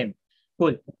 Same.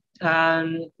 Cool.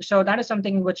 So that is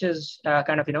something which is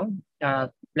kind of,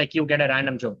 like you get a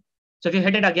random joke. So if you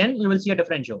hit it again, you will see a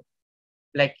different joke.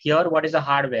 Like here, what is the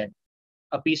hardware?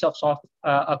 A piece of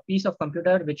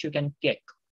computer which you can kick.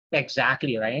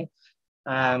 Exactly, right?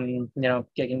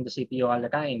 Kicking the CPU all the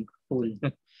time. Cool.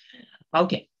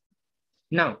 Okay.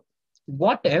 Now,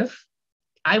 what if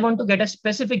I want to get a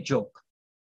specific joke?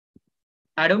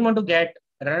 I don't want to get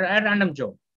a random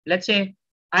joke. Let's say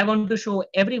I want to show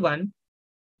everyone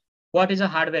what is a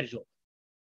hardware joke.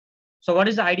 So what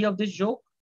is the ID of this joke?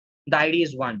 The ID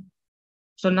is 1.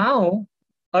 So now,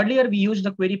 earlier we used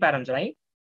the query params, right?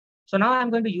 So now I'm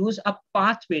going to use a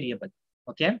path variable.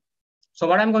 Okay. So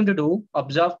what I'm going to do,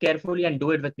 observe carefully and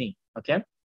do it with me. Okay.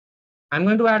 I'm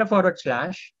going to add a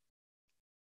 /.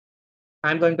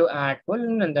 I'm going to add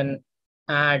full and then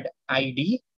add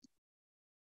ID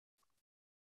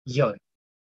here.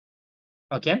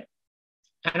 Okay.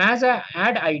 And as I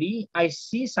add ID, I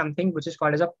see something which is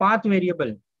called as a path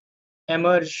variable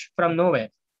emerge from nowhere,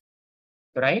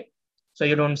 right? So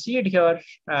you don't see it here.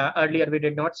 Earlier, we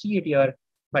did not see it here,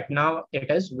 but now it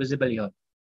is visible here.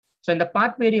 So in the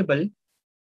path variable,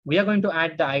 we are going to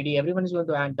add the ID. Everyone is going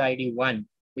to add the ID 1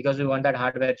 because we want that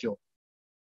hardware joke.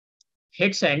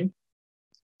 Hit send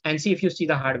and see if you see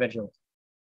the hardware joke.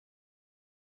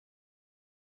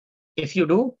 If you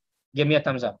do, give me a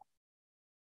thumbs up.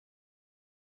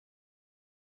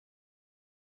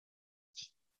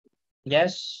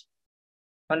 Yes.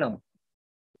 or no?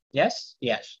 Yes?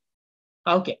 Yes.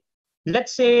 Okay.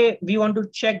 Let's say we want to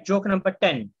check joke number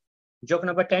 10. Joke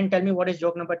number 10, tell me what is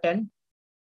joke number 10?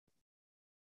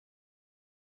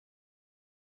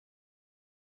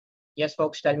 Yes,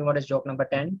 folks, tell me what is joke number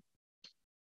 10?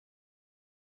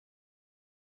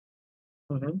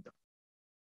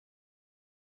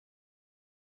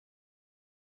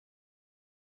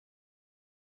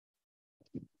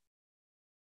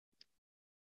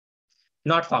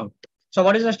 Not found. So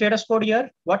what is the status code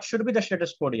here? What should be the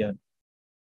status code here?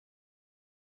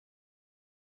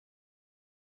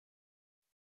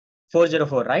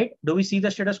 404, right? Do we see the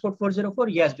status code 404?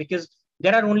 Yes, because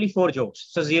there are only 4 jokes.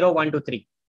 So 0, 1, 2, 3.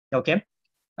 Okay.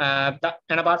 And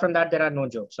apart from that, there are no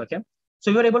jokes. Okay.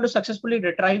 So we were able to successfully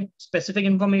retrieve specific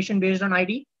information based on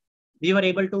ID. We were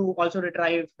able to also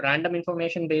retrieve random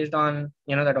information based on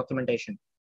the documentation.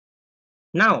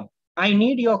 Now, I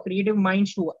need your creative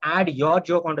minds to add your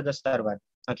joke onto the server.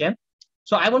 Okay.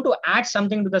 So I want to add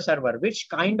something to the server. Which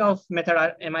kind of method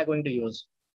am I going to use?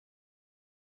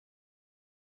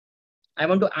 I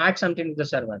want to add something to the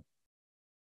server.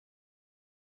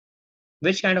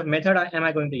 Which kind of method am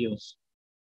I going to use?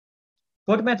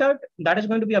 Put method, that is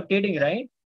going to be updating, right?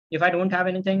 If I don't have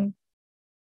anything.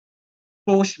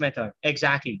 Post method,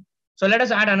 exactly. So let us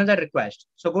add another request.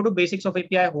 So go to basics of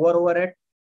API, hover over it,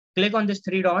 click on these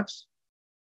 3 dots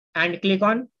and click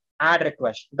on add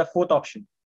request, the 4th option.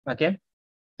 Okay.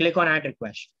 Click on add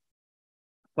request.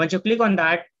 Once you click on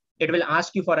that, it will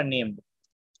ask you for a name.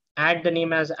 Add the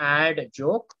name as add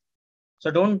joke. So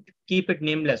don't keep it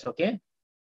nameless. Okay.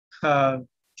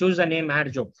 Choose the name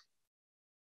add joke.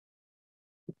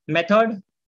 Method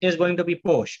is going to be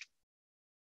post.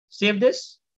 Save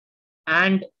this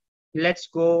and let's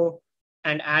go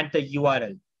and add the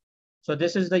URL. So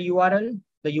this is the URL.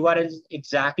 The URL is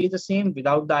exactly the same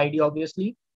without the ID,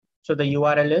 obviously. So the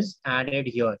URL is added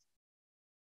here.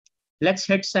 Let's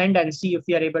hit send and see if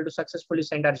we are able to successfully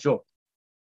send our joke.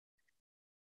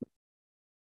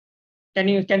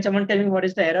 Can someone tell me what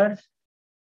is the error?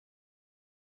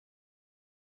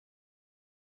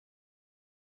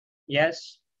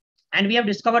 Yes. And we have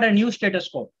discovered a new status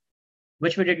code,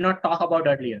 which we did not talk about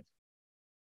earlier.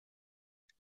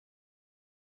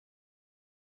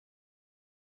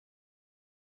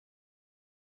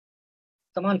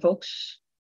 Come on, folks.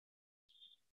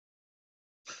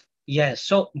 Yes.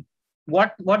 So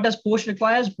what does post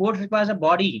requires? Post requires a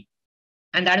body.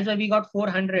 And that is why we got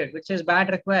 400, which is bad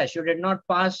request. You did not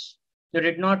pass, you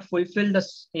did not fulfill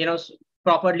this,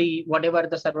 properly, whatever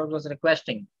the server was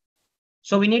requesting.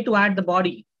 So we need to add the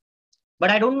body.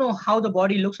 But I don't know how the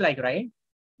body looks like, right?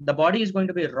 The body is going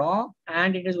to be raw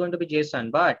and it is going to be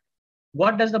JSON. But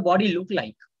what does the body look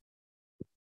like?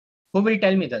 Who will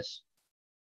tell me this?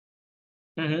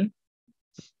 Who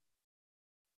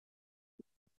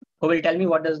will tell me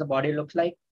what does the body look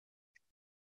like?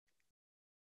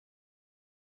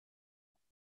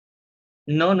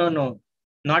 No.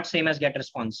 Not same as get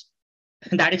response.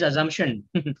 That is assumption.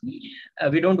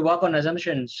 We don't work on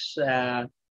assumptions,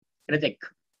 Ritik.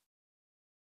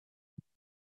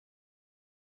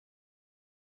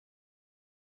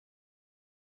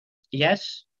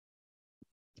 Yes.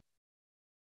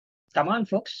 Come on,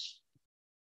 folks.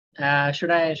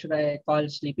 Should I call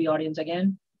sleepy audience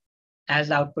again? As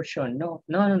the output shown? No.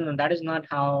 That is not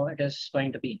how it is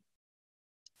going to be.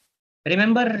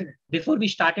 Remember, before we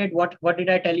started, what did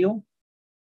I tell you?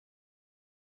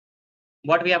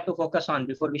 What we have to focus on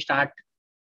before we start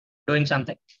doing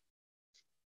something?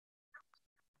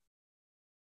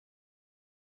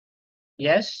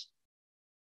 Yes.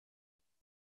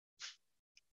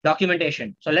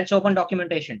 Documentation. So let's open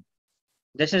documentation.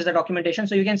 This is the documentation.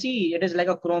 So you can see it is like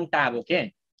a Chrome tab.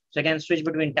 Okay. So I can switch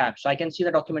between tabs. So I can see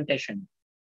the documentation.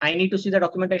 I need to see the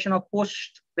documentation of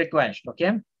post request.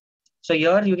 Okay. So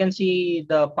here you can see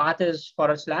the path is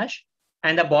 /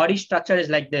 and the body structure is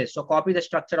like this. So copy the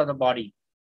structure of the body.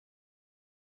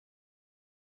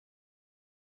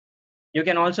 You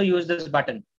can also use this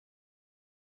button.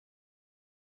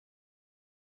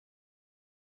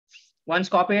 Once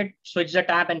copied, switch the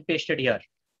tab and paste it here.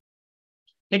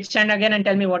 Hit send again and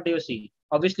tell me what do you see.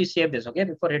 Obviously save this, okay,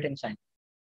 before hitting send.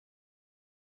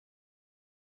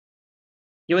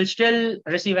 You will still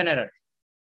receive an error.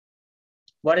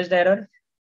 What is the error?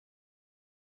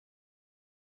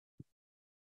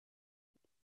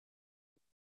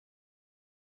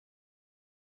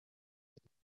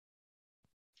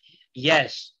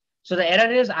 Yes. So the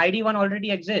error is ID1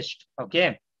 already exists.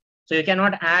 Okay. So you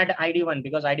cannot add ID1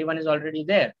 because ID1 is already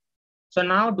there. So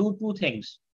now do 2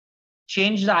 things.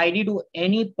 Change the ID to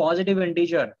any positive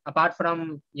integer apart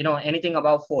from anything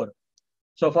above 4.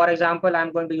 So for example,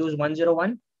 I'm going to use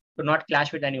 101 to not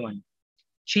clash with anyone.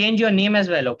 Change your name as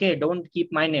well. Okay, don't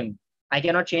keep my name. I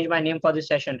cannot change my name for this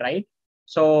session, right?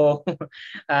 So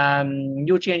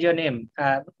you change your name.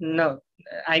 No,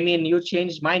 I mean, you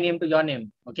changed my name to your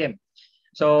name. Okay.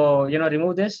 So,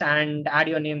 remove this and add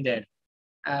your name there.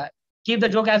 Keep the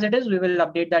joke as it is. We will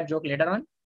update that joke later on.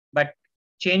 But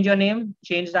change your name,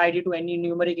 change the ID to any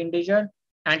numeric integer,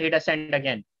 and hit a send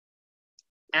again.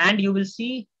 And you will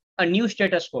see a new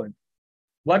status code.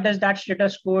 What does that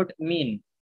status code mean?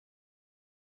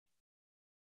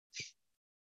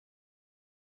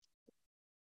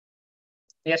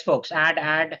 Yes, folks,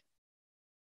 add.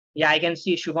 Yeah, I can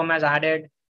see Shubham has added.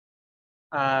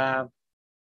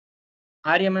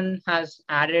 Aryaman has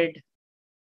added,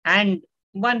 and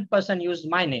one person used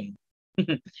my name.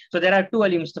 So there are two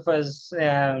Ali Mustafas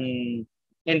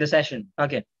in the session.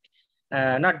 Okay,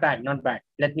 not bad, not bad.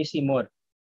 Let me see more.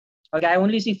 Okay, I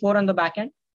only see 4 on the back end.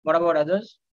 What about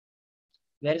others?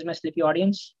 Where is my sleepy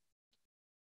audience?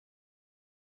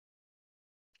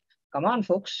 Come on,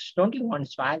 folks. Don't you want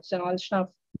swags and all stuff?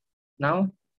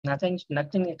 No, nothing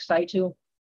excites you.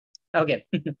 Okay,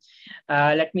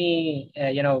 let me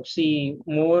see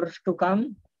more to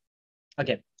come.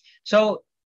 Okay, so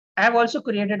I've also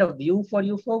created a view for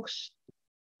you folks,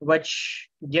 which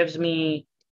gives me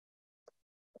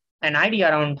an idea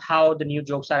around how the new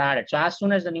jokes are added. So as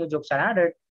soon as the new jokes are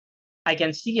added, I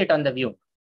can see it on the view.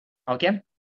 Okay,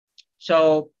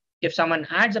 so if someone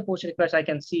adds a post request, I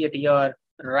can see it here,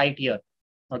 right here.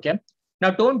 Okay,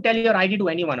 now don't tell your ID to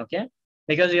anyone. Okay,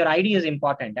 because your ID is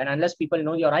important, and unless people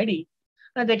know your ID,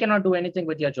 they cannot do anything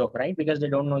with your joke, right? Because they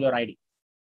don't know your ID.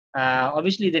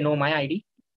 Obviously, they know my ID,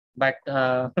 but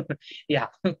yeah.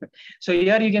 So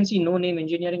here you can see no name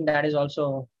engineering. That is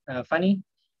also funny.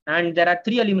 And there are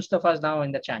 3 Ali Mustafas now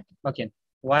in the chat. Okay,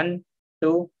 1,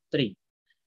 2, 3.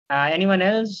 Anyone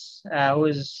else who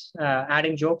is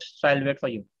adding jokes? So I'll wait for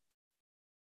you.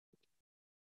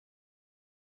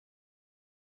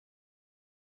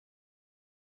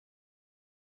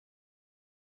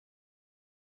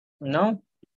 No?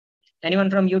 Anyone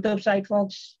from YouTube side,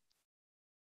 folks?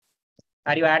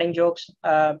 Are you adding jokes?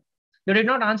 You did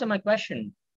not answer my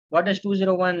question. What does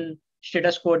 201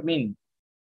 status code mean?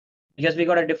 Because we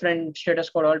got a different status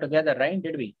code altogether, right?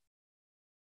 Did we?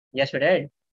 Yes, we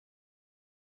did.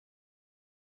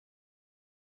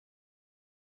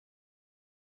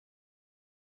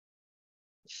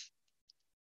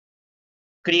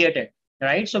 Created,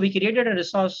 right? So we created a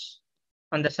resource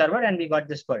on the server and we got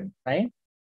this code, right?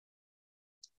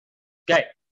 Good.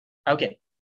 Okay.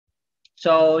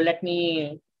 So let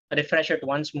me refresh it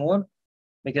once more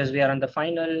because we are on the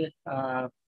final,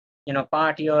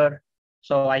 part here.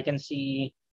 So I can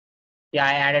see, yeah,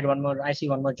 I added one more. I see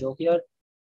one more joke here.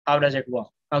 How does it work?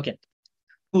 Okay,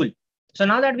 cool. So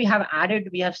now that we have added,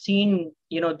 we have seen,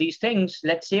 these things,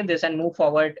 let's save this and move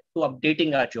forward to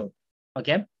updating our joke.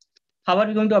 Okay. How are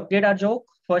we going to update our joke?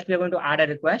 First, we are going to add a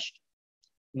request,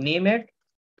 name it,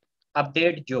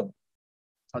 update joke.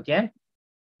 Okay.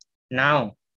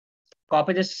 Now,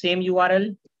 copy this same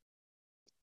URL,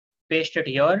 paste it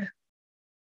here.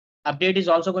 Update is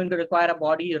also going to require a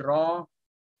body raw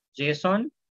JSON.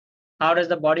 How does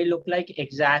the body look like?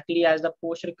 Exactly as the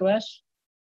post request.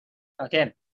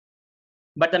 Okay.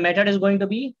 But the method is going to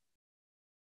be,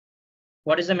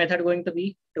 what is the method going to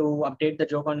be to update the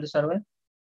joke on the server?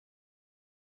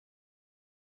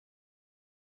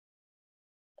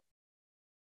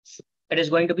 It is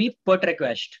going to be put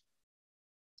request.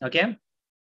 Okay.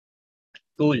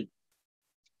 Cool.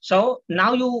 So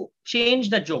now you change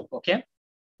the joke. Okay.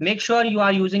 Make sure you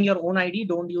are using your own ID.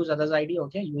 Don't use others' ID.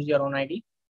 Okay. Use your own ID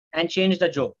and change the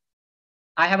joke.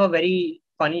 I have a very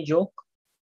funny joke.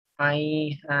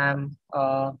 I am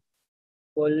a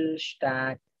full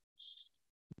stack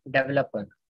developer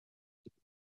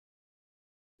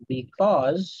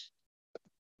because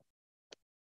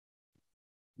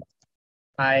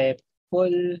I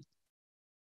pull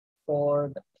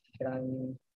code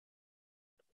from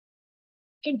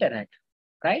internet,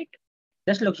 right?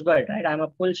 This looks good, right? I'm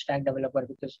a full stack developer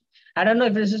because I don't know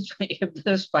if this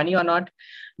is funny or not,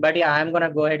 but yeah, I'm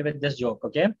gonna go ahead with this joke.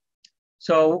 Okay.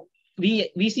 So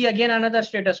we see again another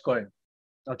status code.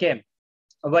 Okay,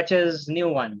 which is new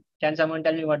one. Can someone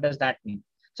tell me what does that mean?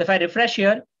 So if I refresh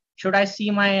here, should I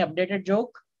see my updated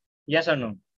joke? Yes or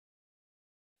no?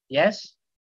 Yes.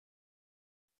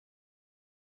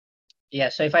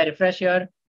 Yes. So if I refresh here,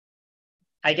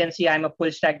 I can see I'm a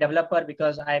full stack developer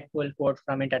because I pull code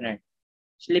from internet.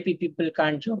 Sleepy people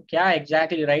can't joke. Yeah,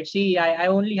 exactly right. See, I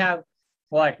only have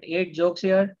what 8 jokes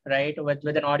here, right? With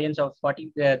an audience of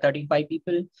 35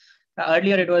 people.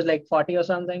 Earlier it was like 40 or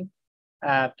something.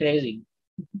 Crazy.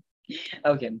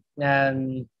 Okay.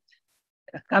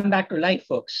 Come back to life,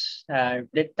 folks.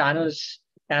 Did Thanos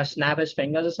kind of snap his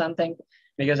fingers or something?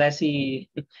 Because I see,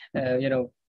 a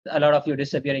lot of you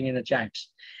disappearing in the chats.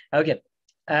 Okay.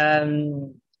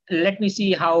 Let me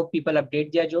see how people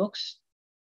update their jokes.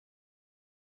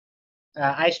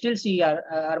 I still see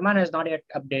Arman has not yet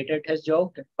updated his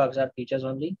joke. Bugs are features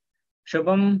only.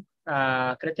 Shubham,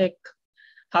 Kritik,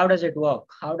 how does it work?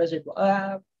 How does it?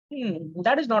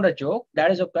 That is not a joke.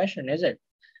 That is a question, is it?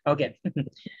 Okay.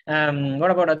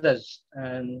 What about others?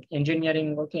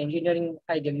 Engineering. Okay, engineering.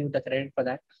 I give you the credit for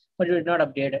that, but you did not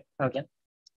update it. Okay.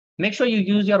 Make sure you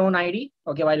use your own ID.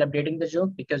 Okay, while updating the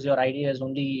joke, because your ID is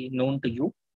only known to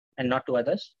you and not to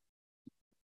others.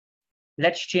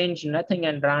 Let's change nothing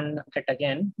and run it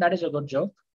again. That is a good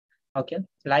joke. Okay.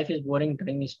 Life is boring.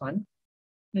 Dream is fun.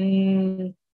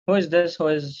 Who is this? Who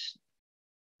is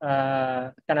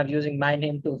kind of using my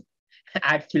name to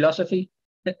add philosophy?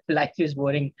 Life is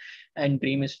boring and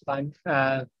dream is fun.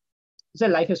 So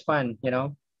life is fun,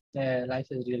 life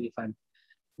is really fun.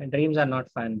 And dreams are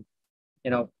not fun.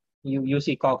 You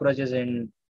see cockroaches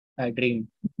in a dream.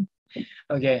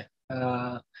 Okay.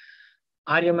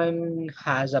 Aryaman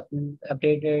has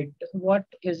updated. What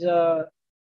is a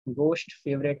ghost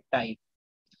favorite type?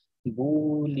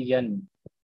 Boolean.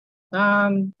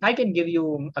 I can give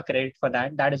you a credit for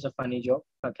that. That is a funny joke.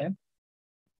 Okay.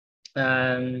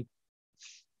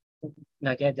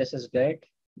 Okay, this is good.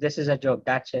 This is a joke.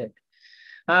 That's it.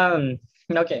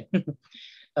 Okay.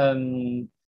 um,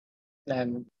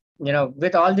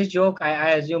 with all this joke,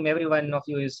 I assume every one of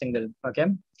you is single. Okay.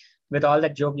 With all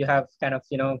that joke you have kind of,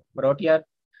 wrote here,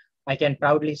 I can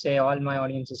proudly say all my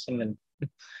audience is single.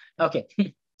 Okay.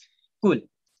 Cool.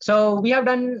 So we have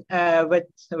done with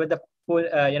the full,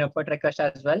 put request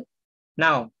as well.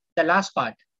 Now, the last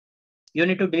part, you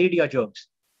need to delete your jokes.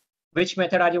 Which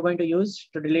method are you going to use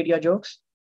to delete your jokes?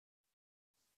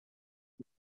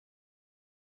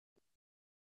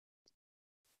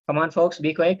 Come on, folks,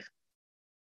 be quick.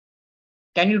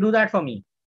 Can you do that for me?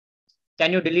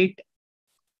 Can you delete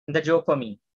the joke for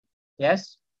me?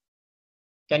 Yes?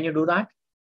 Can you do that?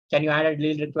 Can you add a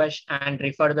delete request and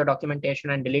refer the documentation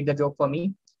and delete the joke for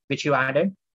me, which you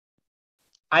added?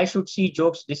 I should see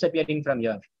jokes disappearing from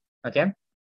here. Okay?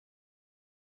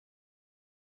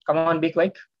 Come on, be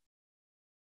quick.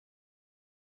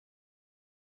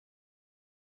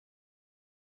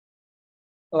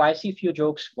 Oh, I see few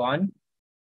jokes gone.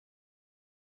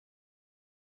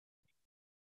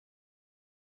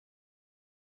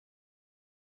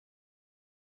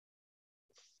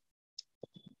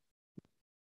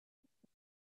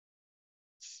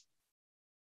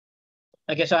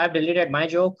 Okay, so I've deleted my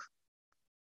joke.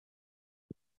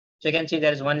 So you can see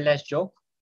there is one less joke.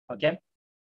 Okay.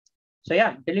 So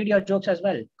yeah, delete your jokes as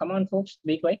well. Come on, folks,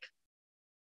 be quick.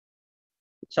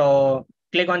 So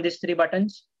click on these three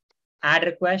buttons, add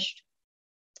request,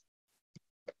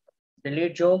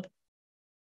 delete joke.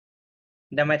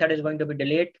 The method is going to be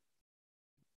delete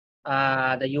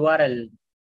the URL.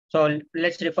 So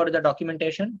let's refer to the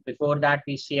documentation. Before that,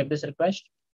 we save this request,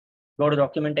 go to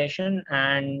documentation,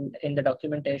 and in the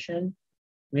documentation,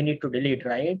 we need to delete,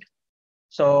 right?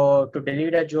 So to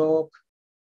delete a joke,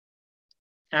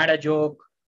 add a joke,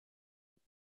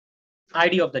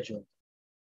 ID of the joke.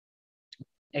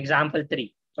 Example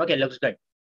 3. Okay, looks good.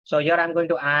 So here I'm going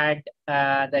to add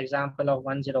the example of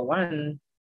 101.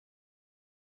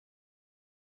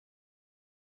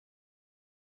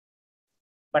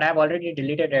 But I've already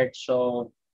deleted it,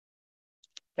 so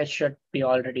it should be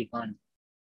already gone.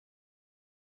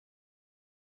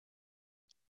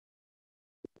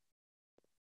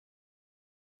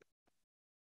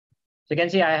 So you can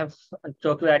see I have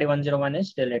Tokyo ID 101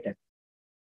 is deleted.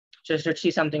 So you should see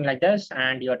something like this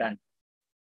and you're done.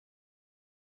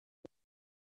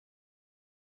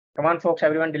 Come on, folks,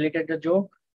 everyone deleted the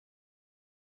joke.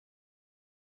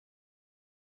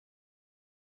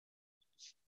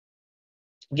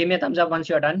 Give me a thumbs up once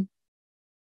you're done.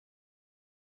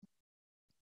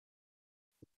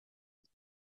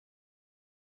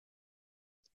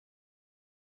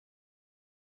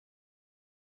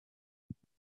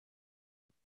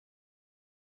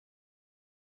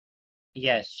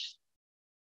 Yes.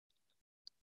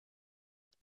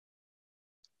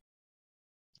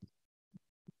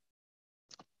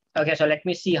 Okay, so let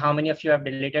me see how many of you have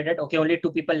deleted it. Okay, only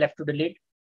 2 people left to delete.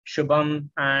 Shubham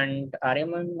and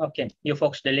Aryaman. Okay, you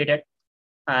folks deleted.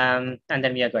 And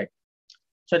then we are good.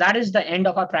 So that is the end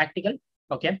of our practical.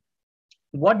 Okay.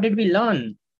 What did we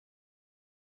learn?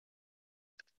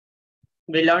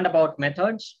 We learned about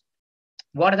methods.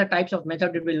 What are the types of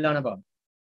method did we learn about?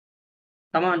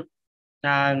 Come on.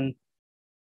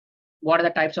 what are the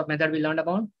types of method we learned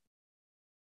about?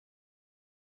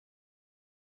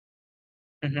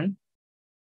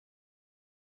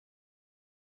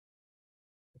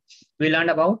 We learned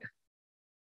about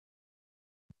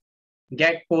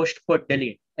get, post, put,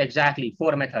 delete. Exactly,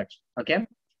 4 methods. Okay.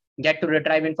 Get to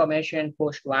retrieve information,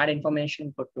 post to add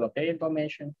information, put to update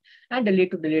information, and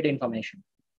delete to delete information.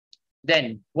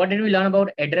 Then what did we learn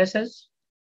about addresses?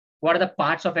 What are the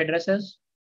parts of addresses?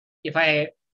 If I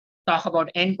talk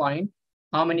about endpoint,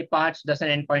 how many parts does an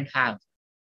endpoint have?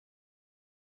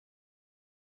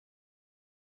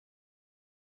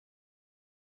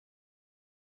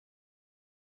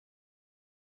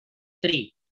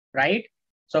 3, right?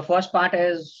 So first part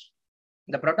is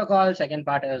the protocol, second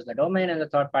part is the domain, and the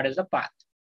third part is the path.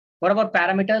 What about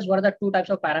parameters? What are the 2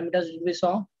 types of parameters we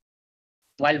saw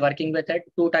while working with it?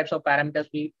 2 types of parameters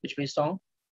which we saw.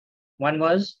 One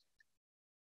was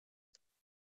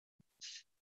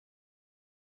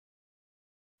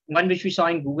one which we saw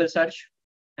in Google search,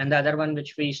 and the other one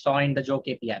which we saw in the Joke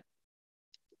API.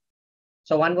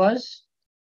 So one was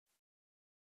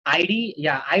ID.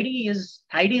 Yeah, ID is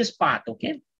path.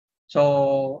 Okay.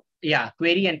 So yeah,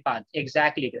 query and path.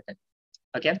 Exactly.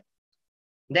 Okay.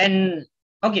 Then,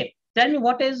 okay, tell me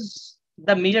what is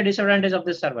the major disadvantage of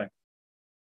this server?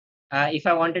 If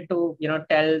I wanted to,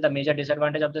 tell the major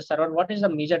disadvantage of this server, what is the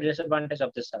major disadvantage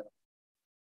of this server?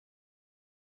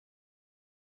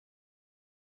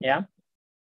 Yeah.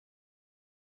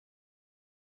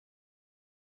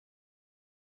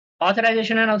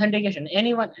 Authorization and authentication.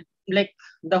 Anyone, like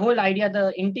the whole idea,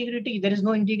 the integrity, there is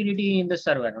no integrity in the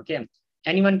server. Okay.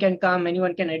 Anyone can come,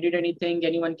 anyone can edit anything,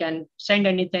 anyone can send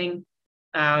anything.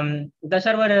 The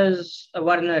server is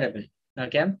vulnerable.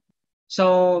 Okay.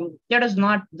 So that is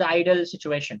not the ideal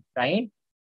situation, right?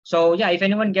 So yeah, if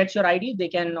anyone gets your ID, they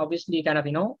can obviously kind of,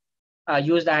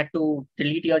 use that to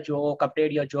delete your joke,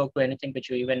 update your joke to anything which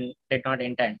you even did not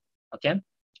intend. Okay.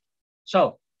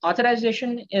 So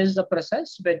authorization is the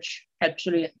process which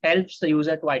actually helps the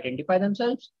user to identify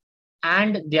themselves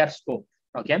and their scope.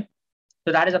 Okay.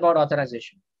 So that is about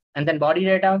authorization. And then body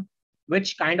data,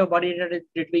 which kind of body data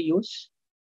did we use?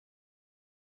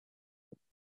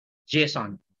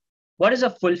 JSON. What is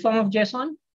the full form of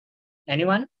JSON?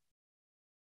 Anyone?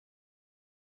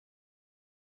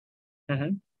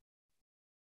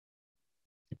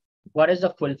 What is the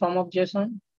full form of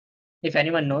JSON? If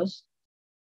anyone knows.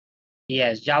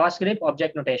 Yes, JavaScript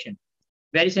object notation.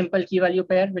 Very simple key value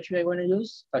pair, which we are going to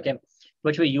use. Okay,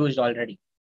 which we used already.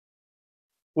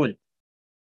 Cool.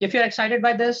 If you're excited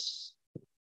by this,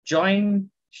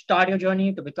 start your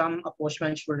journey to become a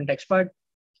Postman student expert.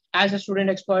 As a student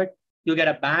expert, you get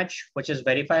a badge, which is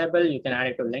verifiable. You can add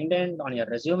it to LinkedIn on your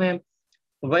resume.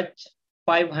 With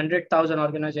 500,000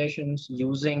 organizations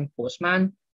using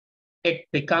Postman, it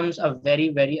becomes a very,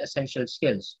 very essential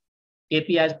skills.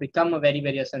 APIs become a very,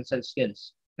 very essential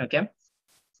skills. Okay.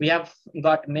 We have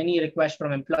got many requests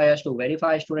from employers to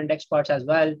verify student experts as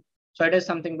well. So it is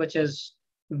something which is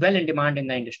well in demand in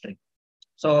the industry.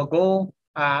 So go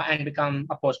and become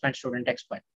a Postman student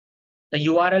expert. The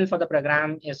URL for the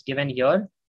program is given here.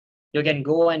 You can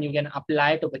go and you can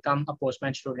apply to become a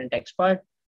Postman student expert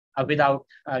without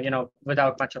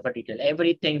much of a detail.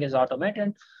 Everything is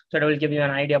automated. So it will give you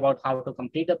an idea about how to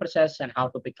complete the process and how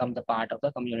to become the part of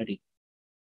the community.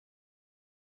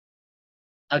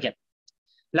 Okay.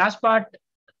 Last part,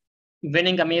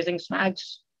 winning amazing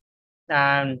swags.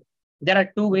 And there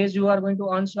are 2 ways you are going to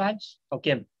earn swags.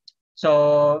 Okay.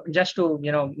 So just to,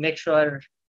 make sure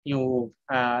you,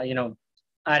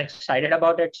 are excited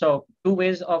about it. So 2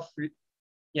 ways of,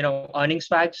 earning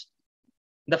swags.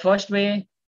 The first way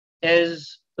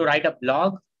is to write a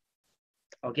blog.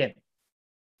 Okay.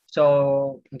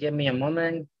 So give me a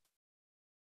moment.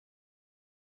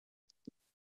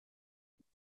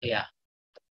 Yeah.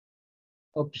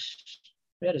 Oops.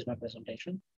 Where is my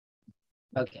presentation?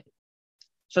 Okay.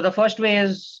 So the first way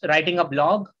is writing a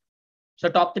blog. So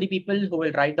top 3 people who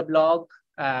will write the blog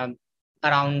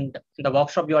around the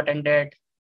workshop you attended,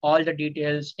 all the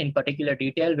details in particular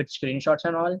detail with screenshots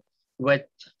and all, with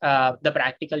the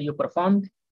practical you performed.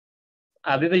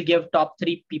 We will give top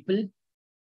 3 people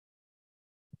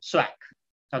swag.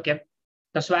 Okay.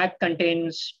 The swag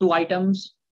contains 2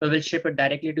 items. We will ship it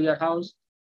directly to your house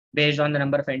based on the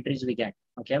number of entries we get.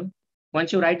 Okay.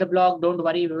 Once you write the blog, don't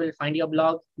worry, we will find your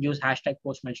blog, use hashtag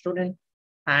Postman student,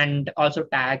 and also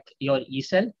tag your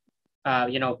Ecell,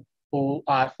 who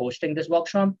are hosting this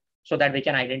workshop so that we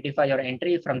can identify your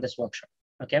entry from this workshop.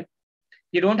 Okay.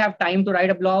 You don't have time to write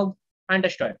a blog,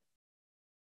 understood.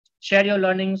 Share your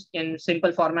learnings in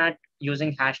simple format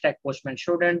using hashtag Postman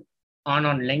student on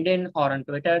LinkedIn or on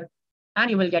Twitter. and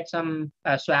you will get some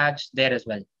swags there as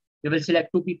well. You will select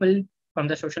 2 people from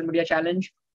the social media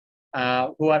challenge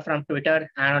who are from Twitter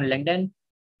and on LinkedIn.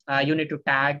 You need to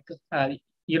tag.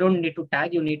 You don't need to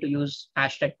tag. You need to use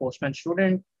hashtag Postman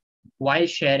Student while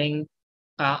sharing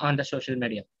on the social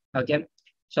media. Okay,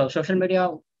 so social media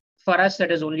for us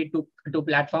that is only two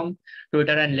platform,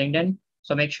 Twitter and LinkedIn.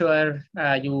 So make sure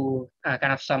you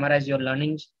kind of summarize your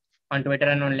learnings on Twitter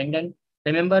and on LinkedIn.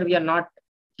 Remember, we are not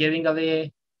giving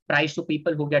away prize to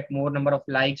people who get more number of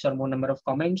likes or more number of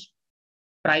comments.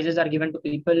 Prizes are given to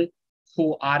people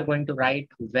who are going to write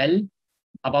well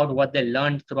about what they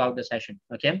learned throughout the session.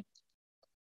 Okay,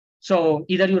 so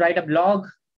either you write a blog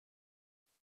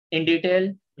in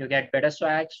detail, you get better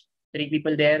swags, 3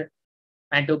 people there,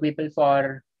 and 2 people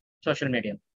for social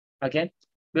media. Okay,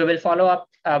 we will follow up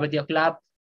with your club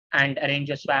and arrange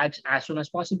your swags as soon as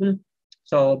possible.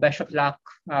 So best of luck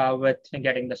with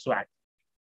getting the swag.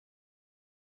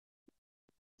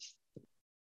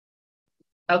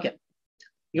 Okay,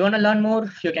 you want to learn more?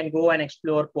 You can go and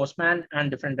explore Postman and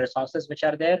different resources which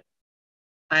are there.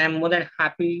 I am more than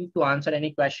happy to answer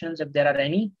any questions if there are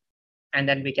any, and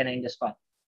then we can end this call.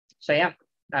 So yeah,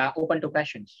 open to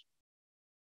questions.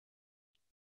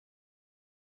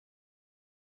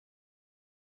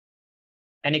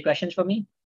 Any questions for me?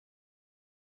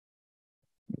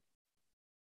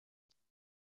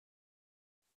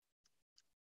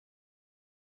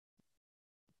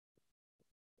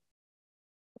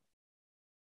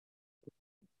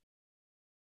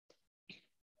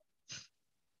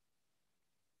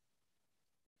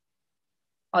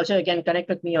 Also, you can connect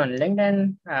with me on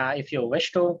LinkedIn if you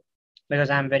wish to, because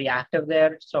I'm very active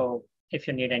there. So if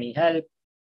you need any help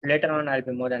later on, I'll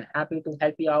be more than happy to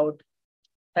help you out.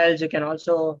 Else, you can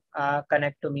also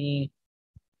connect to me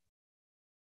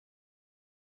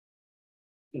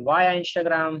via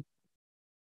Instagram.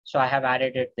 So I have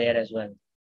added it there as well.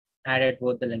 Added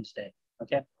both the links there.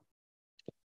 Okay.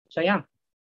 So yeah,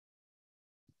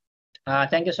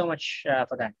 thank you so much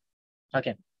for that.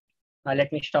 Okay.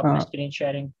 Let me stop my screen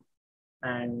sharing.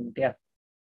 And yeah.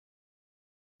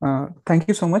 Thank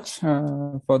you so much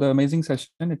for the amazing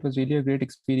session. It was really a great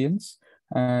experience.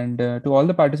 And to all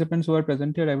the participants who are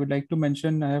present here, I would like to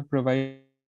mention I have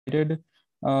provided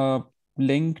a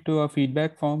link to a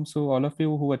feedback form. So all of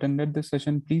you who attended this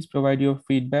session, please provide your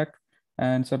feedback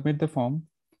and submit the form.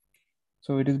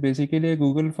 So it is basically a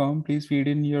Google form. Please feed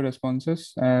in your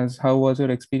responses as how was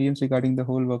your experience regarding the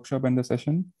whole workshop and the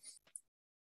session.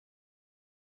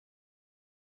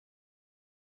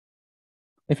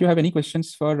 If you have any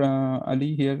questions for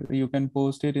Ali here, you can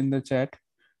post it in the chat.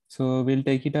 So we'll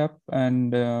take it up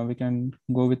and we can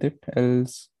go with it.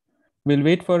 Else, we'll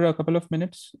wait for a couple of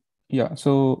minutes. Yeah.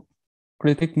 So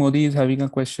Kritik Modi is having a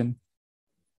question.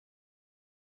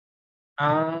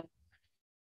 How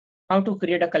to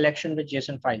create a collection with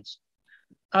JSON files.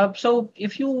 So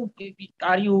if you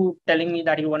are you telling me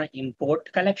that you want to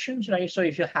import collections, right? So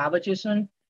if you have a JSON,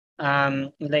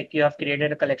 like you have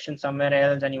created a collection somewhere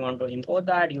else and you want to import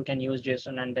that, you can use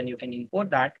JSON and then you can import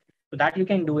that. So that you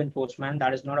can do in Postman.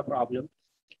 That is not a problem.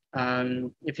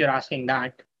 If you're asking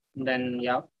that, then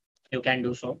yeah, you can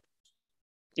do so.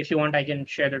 If you want, I can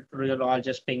share the tutorial or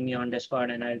just ping me on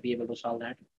Discord and I'll be able to solve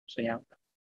that. So yeah.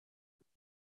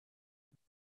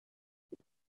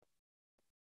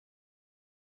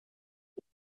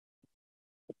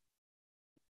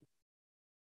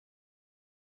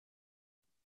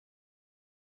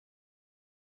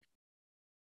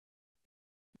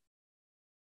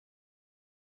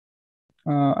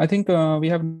 I think we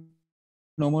have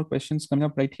no more questions coming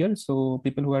up right here. So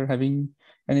people who are having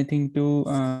anything to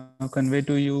convey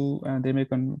to you, they may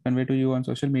convey to you on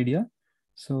social media.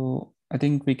 So I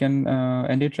think we can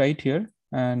end it right here.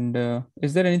 And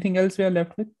is there anything else we are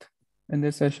left with in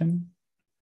this session?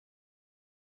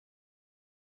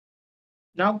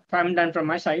 Now I'm done from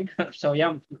my side. So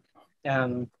yeah.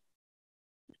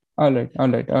 All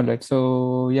right.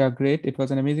 So yeah, great. It was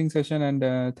an amazing session,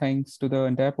 and thanks to the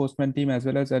entire Postman team as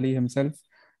well as Ali himself.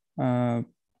 Yeah,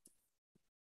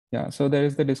 so there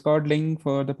is the Discord link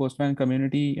for the Postman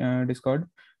community Discord.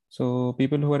 So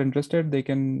people who are interested, they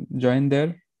can join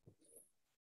there.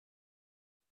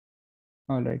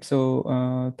 All right.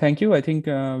 So thank you. I think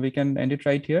we can end it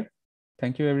right here.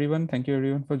 Thank you, everyone. Thank you,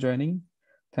 everyone, for joining.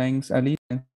 Thanks, Ali.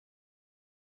 Thanks,